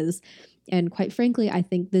she is, and quite frankly, I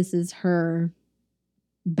think this is her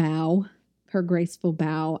graceful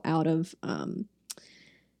bow out of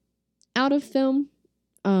film.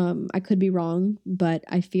 I could be wrong, but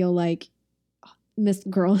I feel like Miss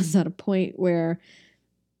Girl is at a point where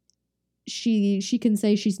she can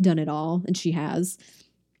say she's done it all, and she has.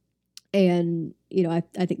 And, I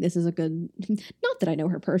think this is a good, not that I know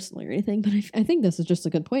her personally or anything, but I think this is just a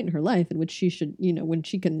good point in her life in which she should, when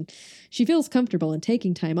she feels comfortable in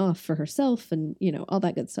taking time off for herself and, all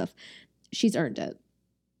that good stuff. She's earned it.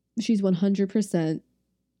 She's 100%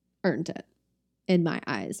 earned it in my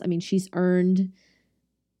eyes. I mean, she's more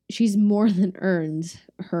than earned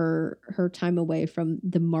her time away from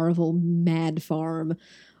the Marvel Mad Farm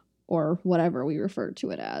or whatever we refer to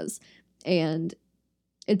it as. And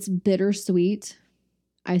it's bittersweet,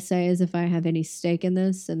 I say, as if I have any stake in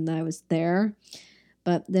this and I was there.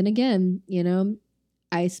 But then again,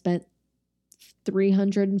 I spent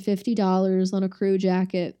 $350 on a crew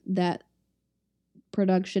jacket that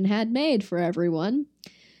production had made for everyone.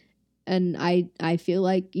 And I feel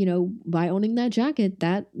like, by owning that jacket,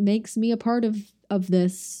 that makes me a part of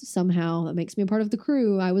this somehow. That makes me a part of the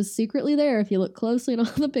crew. I was secretly there if you look closely in all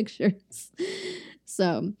the pictures.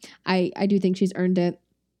 So I do think she's earned it,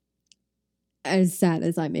 as sad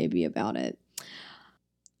as I may be about it.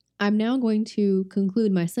 I'm now going to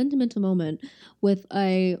conclude my sentimental moment with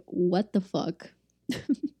a what the fuck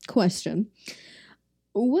question.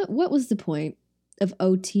 What was the point of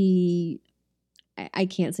OT? I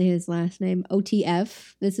can't say his last name.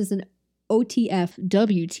 OTF. This is an OTF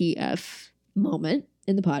WTF moment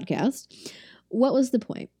in the podcast. What was the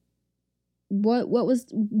point?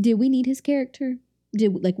 Did we need his character?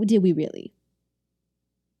 Did we really?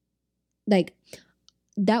 Like,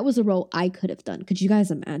 that was a role I could have done. Could you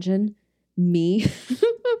guys imagine me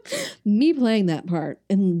playing that part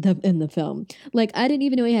in the film? Like, I didn't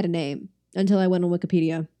even know he had a name until I went on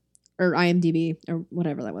Wikipedia or IMDb or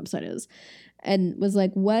whatever that website is, and was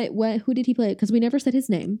like, who did he play? Because we never said his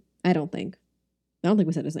name. I don't think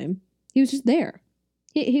we said his name. He was just there.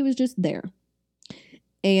 He was just there,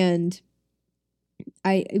 and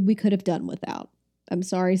we could have done without. I'm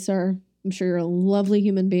sorry, sir. I'm sure you're a lovely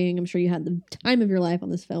human being. I'm sure you had the time of your life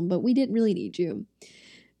on this film, but we didn't really need you.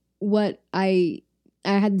 I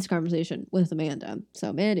had this conversation with Amanda.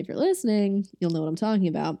 So, Amanda, if you're listening, you'll know what I'm talking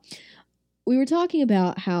about. We were talking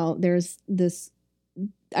about how there's this,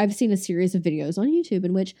 I've seen a series of videos on YouTube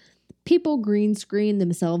in which people green screen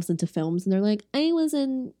themselves into films, and they're like, I was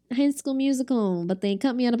in High School Musical, but they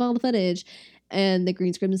cut me out of all the footage, and they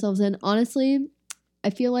green screen themselves in. Honestly, I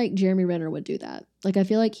feel like Jeremy Renner would do that. Like, I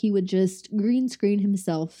feel like he would just green screen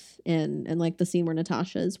himself in, and like the scene where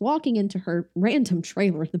Natasha is walking into her random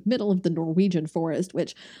trailer in the middle of the Norwegian forest,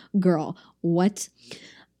 which, girl, what?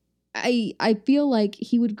 I feel like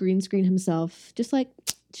he would green screen himself just like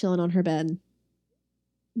chilling on her bed,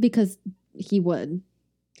 because he would.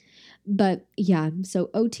 But yeah, so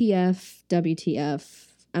OTF, WTF,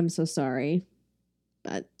 I'm so sorry,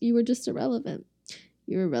 but you were just irrelevant.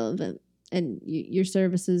 You're irrelevant. and your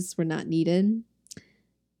services were not needed.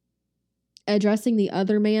 Addressing the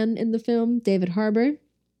other man in the film, David Harbour,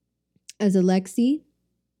 as Alexei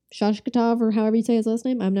Shashkatov, or however you say his last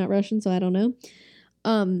name. I'm not Russian, so I don't know.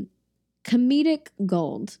 Comedic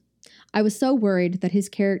gold. I was so worried that his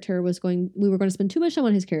character we were going to spend too much time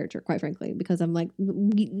on his character, quite frankly, because I'm like,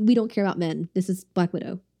 we don't care about men. This is Black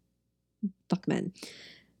Widow. Fuck men.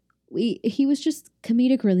 He was just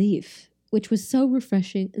comedic relief, which was so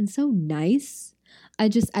refreshing and so nice. I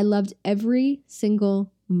loved every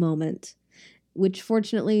single moment, which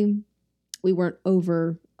fortunately we weren't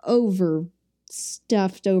overstuffed,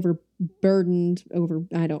 overburdened,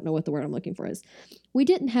 I don't know what the word I'm looking for is. We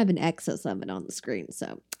didn't have an excess of it on the screen,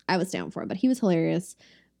 so I was down for it, but he was hilarious.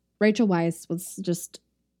 Rachel Weisz was just,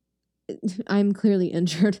 I'm clearly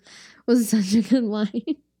injured, was such a good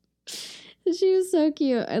line. She was so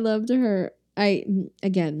cute. I loved her.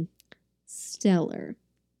 Again, stellar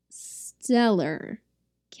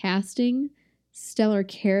casting, stellar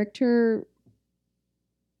character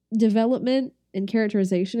development and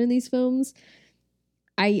characterization in these films.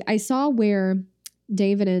 I saw where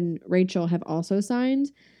David and Rachel have also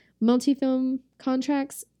signed multi-film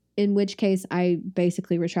contracts, in which case I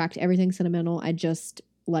basically retract everything sentimental I just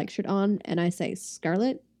lectured on, and I say,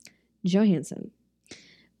 Scarlett Johansson,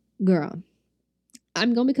 girl,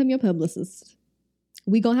 I'm gonna become your publicist.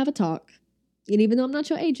 We gonna have a talk. And even though I'm not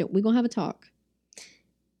your agent, we gonna have a talk.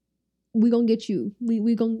 We gonna get you.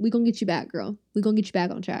 We gonna get you back, girl. We gonna get you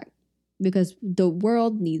back on track. Because the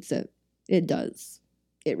world needs it. It does.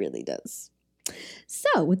 It really does.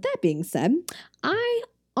 So, with that being said,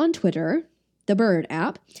 on Twitter, the Bird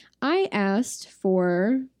app, I asked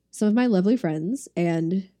for some of my lovely friends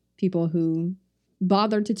and people who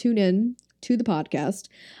bothered to tune in to the podcast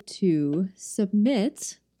to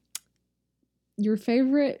submit your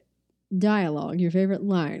favorite dialogue, your favorite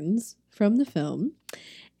lines from the film,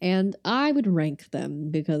 and I would rank them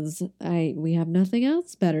because we have nothing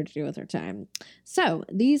else better to do with our time. So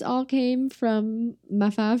these all came from my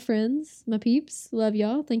 5 friends, my peeps. Love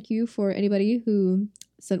y'all. Thank you for anybody who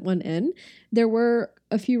sent one in. There were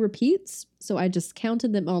a few repeats, so I just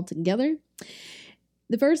counted them all together.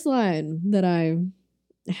 The first line that I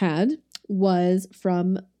had was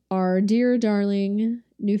from our dear darling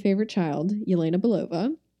new favorite child, Yelena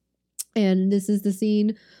Belova. And this is the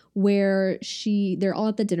scene where they're all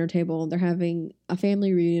at the dinner table. They're having a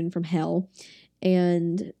family reunion from hell.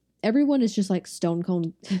 And everyone is just like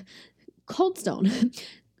cold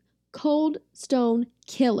stone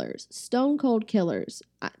killers. Stone cold killers.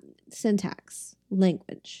 Syntax,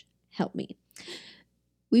 language, help me.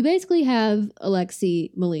 We basically have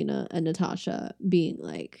Alexei, Melina, and Natasha being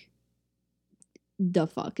like, the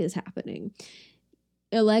fuck is happening?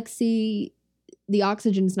 Alexei, the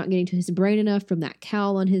oxygen's not getting to his brain enough from that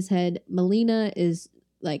cowl on his head. Melina is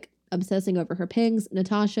like obsessing over her pings.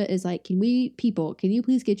 Natasha is like, can you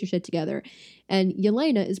please get your shit together? And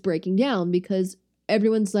Yelena is breaking down because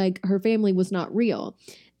everyone's like, her family was not real.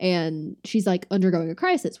 And she's like undergoing a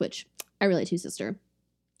crisis, which I relate to, sister.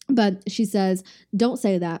 But she says, don't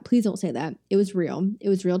say that. Please don't say that. It was real. It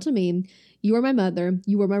was real to me. You were my mother.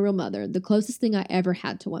 You were my real mother. The closest thing I ever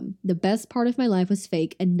had to one. The best part of my life was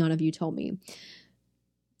fake and none of you told me.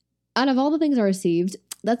 Out of all the things I received,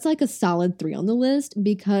 that's like a solid 3 on the list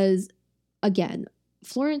because, again,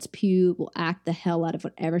 Florence Pugh will act the hell out of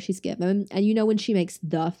whatever she's given. And you know when she makes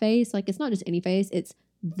the face, like it's not just any face, it's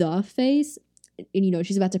the face. And you know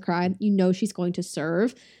she's about to cry. You know she's going to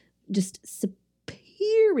serve. Just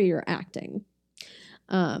superior acting.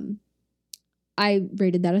 I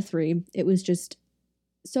rated that a 3. It was just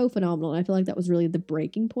so phenomenal. I feel like that was really the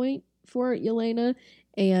breaking point for Yelena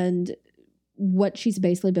and what she's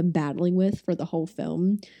basically been battling with for the whole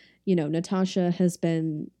film. You know, Natasha has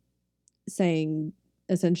been saying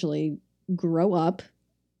essentially, grow up.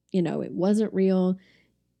 You know, it wasn't real.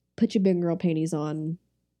 Put your big girl panties on.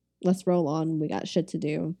 Let's roll on. We got shit to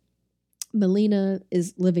do. Melina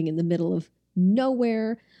is living in the middle of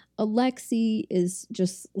nowhere. Alexei is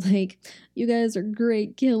just like, you guys are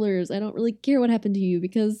great killers. I don't really care what happened to you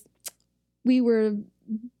because we were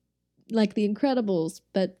like the Incredibles,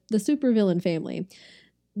 but the supervillain family.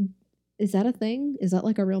 Is that a thing? Is that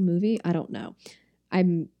like a real movie? I don't know.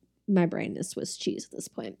 My brain is Swiss cheese at this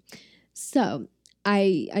point. So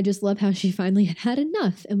I just love how she finally had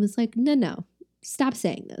enough and was like, no, stop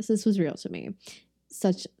saying this. This was real to me.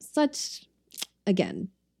 Such, again,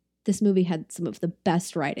 this movie had some of the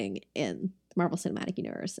best writing in the Marvel Cinematic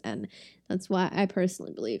Universe, and that's why I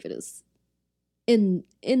personally believe it is in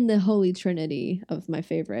the holy trinity of my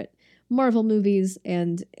favorite Marvel movies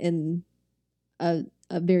and in a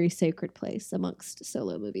a very sacred place amongst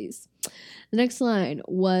solo movies. The next line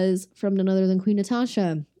was from none other than Queen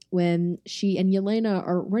Natasha when she and Yelena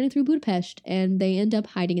are running through Budapest and they end up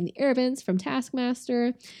hiding in the air vents from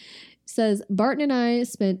Taskmaster. Says, Barton and I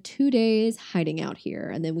spent 2 days hiding out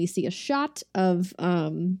here. And then we see a shot of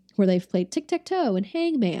where they've played tic-tac-toe and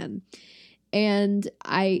hangman. And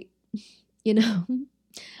I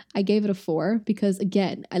gave it a 4 because,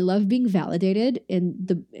 again, I love being validated in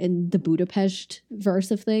the Budapest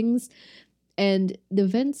verse of things. And the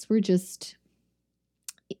events were just,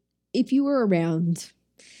 if you were around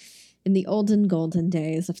in the olden golden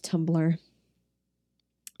days of Tumblr,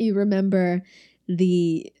 you remember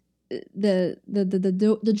the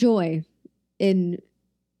joy in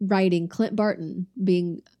writing Clint Barton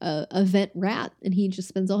being a vent rat, and he just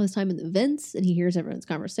spends all his time in the vents and he hears everyone's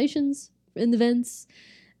conversations in the vents.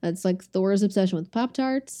 It's like Thor's obsession with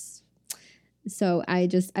Pop-Tarts. So I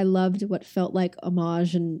loved what felt like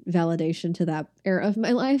homage and validation to that era of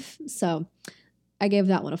my life. So I gave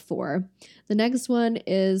that one a 4. The next one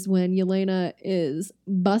is when Yelena is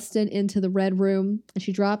busted into the red room and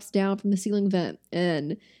she drops down from the ceiling vent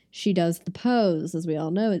and she does the pose. As we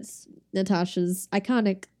all know, it's Natasha's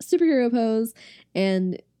iconic superhero pose,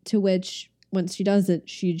 and to which, once she does it,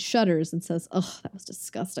 she shudders and says, "Oh, that was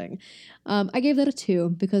disgusting." I gave that a 2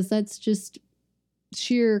 because that's just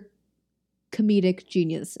sheer comedic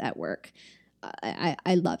genius at work.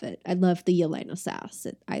 I love it. I love the Yelena sass.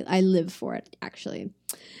 I live for it, actually.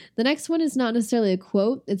 The next one is not necessarily a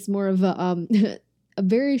quote. It's more of a a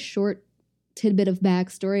very short tidbit of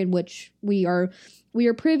backstory in which we are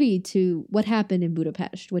privy to what happened in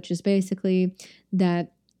Budapest, which is basically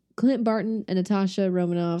that Clint Barton and Natasha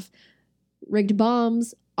Romanoff rigged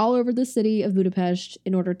bombs all over the city of Budapest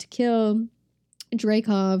in order to kill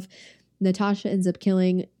Dreykov. Natasha ends up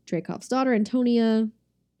killing Dreykov's daughter, Antonia,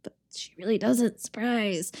 but she really doesn't.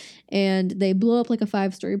 Surprise. And they blow up like a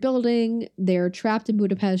 5-story building. They're trapped in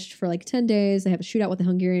Budapest for like 10 days. They have a shootout with the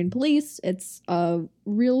Hungarian police. It's a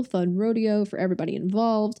real fun rodeo for everybody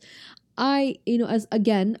involved. I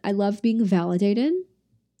love being validated.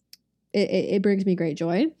 It brings me great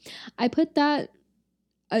joy. I put that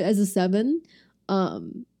as a 7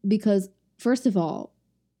 because, first of all,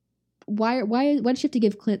 why did she have to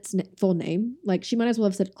give Clint's full name? Like, she might as well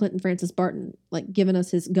have said Clinton Francis Barton, like, given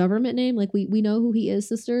us his government name. Like, we know who he is,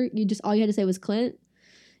 sister. All you had to say was Clint,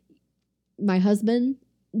 my husband.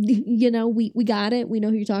 We got it. We know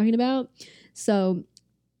who you're talking about. So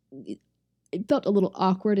it felt a little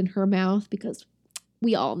awkward in her mouth because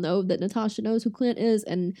we all know that Natasha knows who Clint is,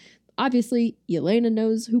 and obviously Yelena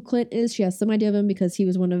knows who Clint is. She has some idea of him because he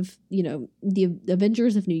was one of, the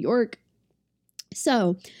Avengers of New York.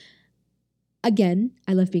 So, again,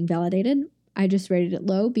 I love being validated. I just rated it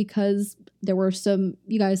low because there were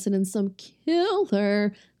you guys sent in some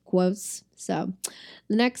killer quotes. So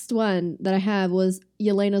the next one that I have was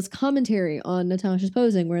Yelena's commentary on Natasha's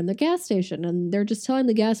posing. We're in the gas station and they're just telling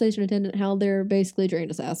the gas station attendant how they're basically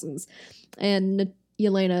drained assassins. And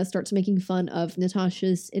Yelena starts making fun of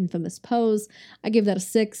Natasha's infamous pose. I give that a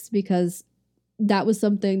 6 because that was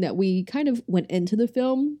something that we kind of went into the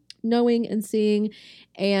film knowing and seeing.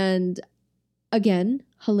 And again,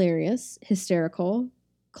 hilarious, hysterical,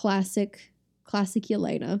 classic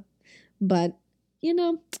Yelena. But,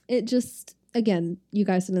 it just, again, you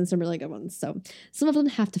guys sent in some really good ones. So some of them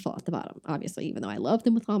have to fall at the bottom, obviously, even though I love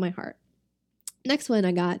them with all my heart. Next one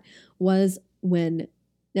I got was when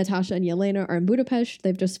Natasha and Yelena are in Budapest.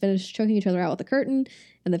 They've just finished choking each other out with a curtain,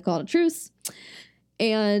 and they've called a truce.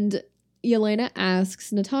 And Yelena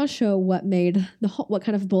asks Natasha what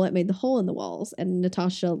kind of bullet made the hole in the walls. And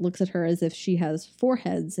Natasha looks at her as if she has 4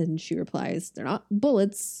 heads, and she replies, "They're not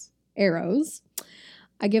bullets, arrows."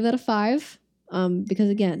 I give that a 5 because,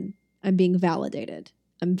 again, I'm being validated.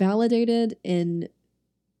 I'm validated in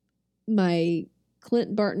my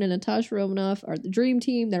Clint Barton and Natasha Romanoff are the dream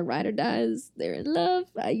team. They're ride or dies. They're in love.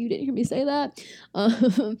 You didn't hear me say that.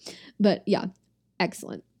 But yeah,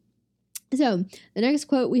 excellent. So the next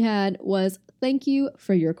quote we had was, "Thank you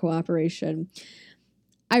for your cooperation."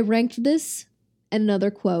 I ranked this and another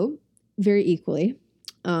quote very equally.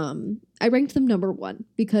 I ranked them number 1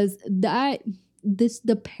 because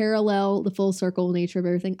the parallel, the full circle nature of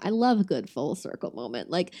everything. I love a good full circle moment.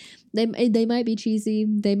 Like, they might be cheesy.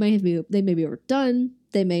 They may be overdone.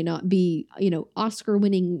 They may not be, Oscar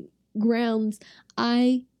winning grounds.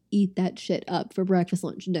 I eat that shit up for breakfast,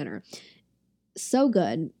 lunch, and dinner. So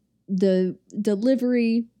good. The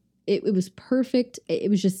delivery, it was perfect. It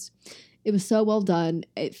was so well done.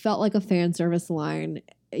 It felt like a fan service line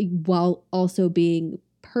while also being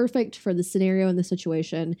perfect for the scenario and the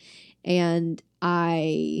situation. And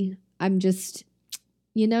I'm just,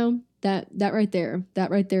 you know, that right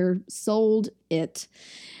there sold it.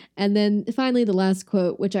 And then finally, the last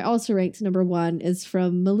quote, which I also ranked number one, is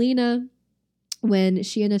from Melina when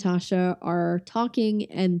she and Natasha are talking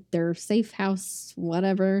in their safe house,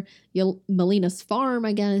 whatever, Melina's farm,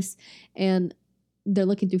 I guess, and they're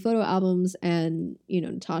looking through photo albums, and, you know,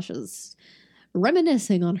 Natasha's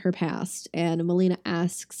reminiscing on her past, and Melina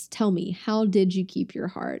asks, "Tell me, how did you keep your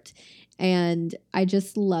heart?" And I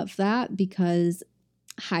just love that because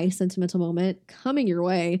high sentimental moment coming your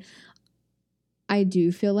way. I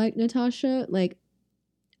do feel like Natasha, like,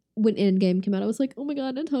 when Endgame came out, I was like, oh my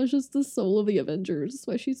god, Natasha's the soul of the Avengers. That's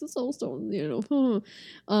why she's the soul stone, you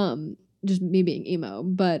know. Just me being emo.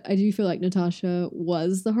 But I do feel like Natasha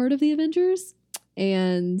was the heart of the Avengers.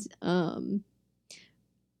 And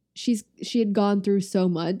she had gone through so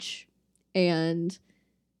much and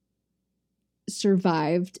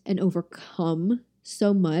survived and overcome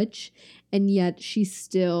so much, and yet she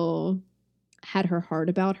still had her heart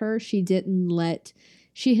about her. She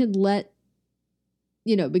had let,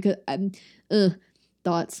 you know, because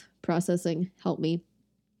thoughts processing, help me.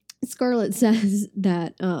 Scarlett says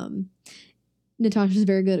that Natasha's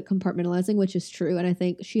very good at compartmentalizing, which is true, and I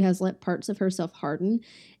think she has let parts of herself harden,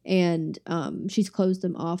 and she's closed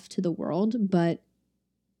them off to the world. But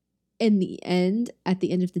in the end, at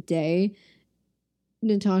the end of the day,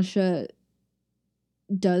 Natasha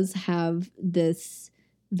does have this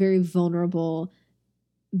very vulnerable,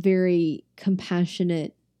 very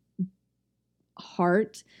compassionate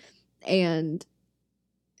heart, and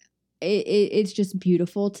it's just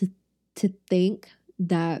beautiful to think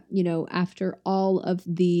that, you know, after all of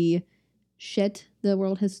the shit the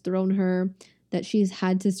world has thrown her, that she's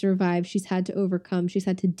had to survive, she's had to overcome, she's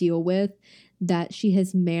had to deal with, that she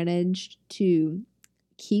has managed to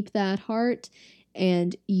keep that heart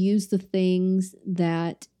and use the things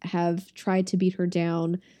that have tried to beat her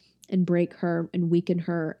down and break her and weaken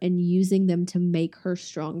her, and using them to make her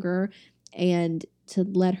stronger and to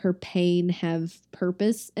let her pain have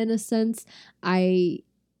purpose, in a sense.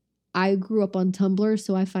 I grew up on Tumblr,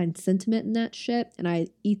 so I find sentiment in that shit, and I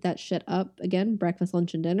eat that shit up. Again, breakfast,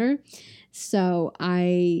 lunch, and dinner. So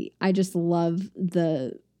I just love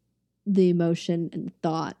the emotion and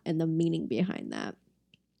thought and the meaning behind that.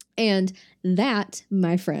 And that,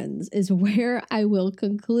 my friends, is where I will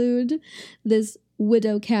conclude this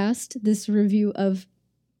Widowcast, this review of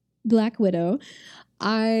Black Widow.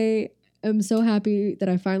 I am so happy that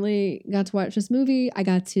I finally got to watch this movie. I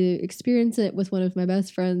got to experience it with one of my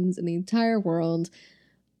best friends in the entire world.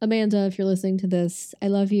 Amanda, if you're listening to this, I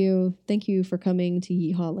love you. Thank you for coming to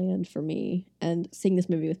Yeehaw Land for me and seeing this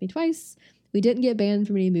movie with me twice. We didn't get banned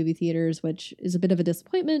from any movie theaters, which is a bit of a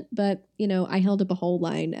disappointment, but, you know, I held up a whole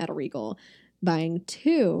line at a Regal buying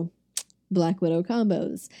 2 Black Widow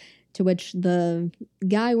combos, to which the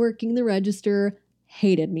guy working the register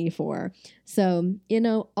hated me for. So, you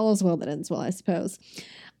know, all's well that ends well, I suppose.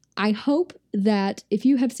 I hope that if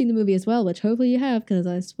you have seen the movie as well, which hopefully you have because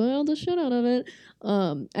I spoiled the shit out of it,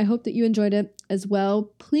 I hope that you enjoyed it as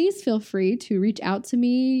well. Please feel free to reach out to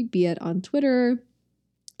me, be it on Twitter,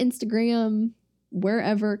 Instagram,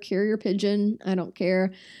 wherever, carrier pigeon, I don't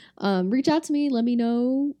care. Reach out to me, let me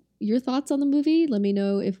know your thoughts on the movie. Let me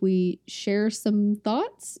know if we share some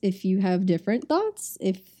thoughts, if you have different thoughts,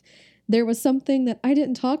 if there was something that I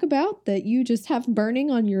didn't talk about that you just have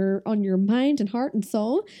burning on your mind and heart and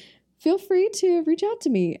soul. Feel free to reach out to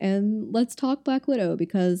me and let's talk Black Widow,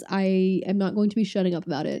 because I am not going to be shutting up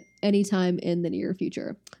about it anytime in the near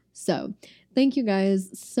future. So thank you guys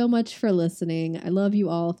so much for listening. I love you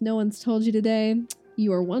all. If no one's told you today,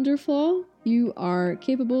 you are wonderful. You are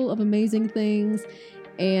capable of amazing things,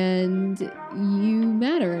 and you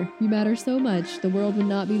matter. You matter so much. The world would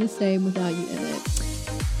not be the same without you in it.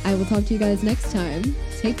 I will talk to you guys next time.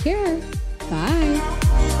 Take care. Bye.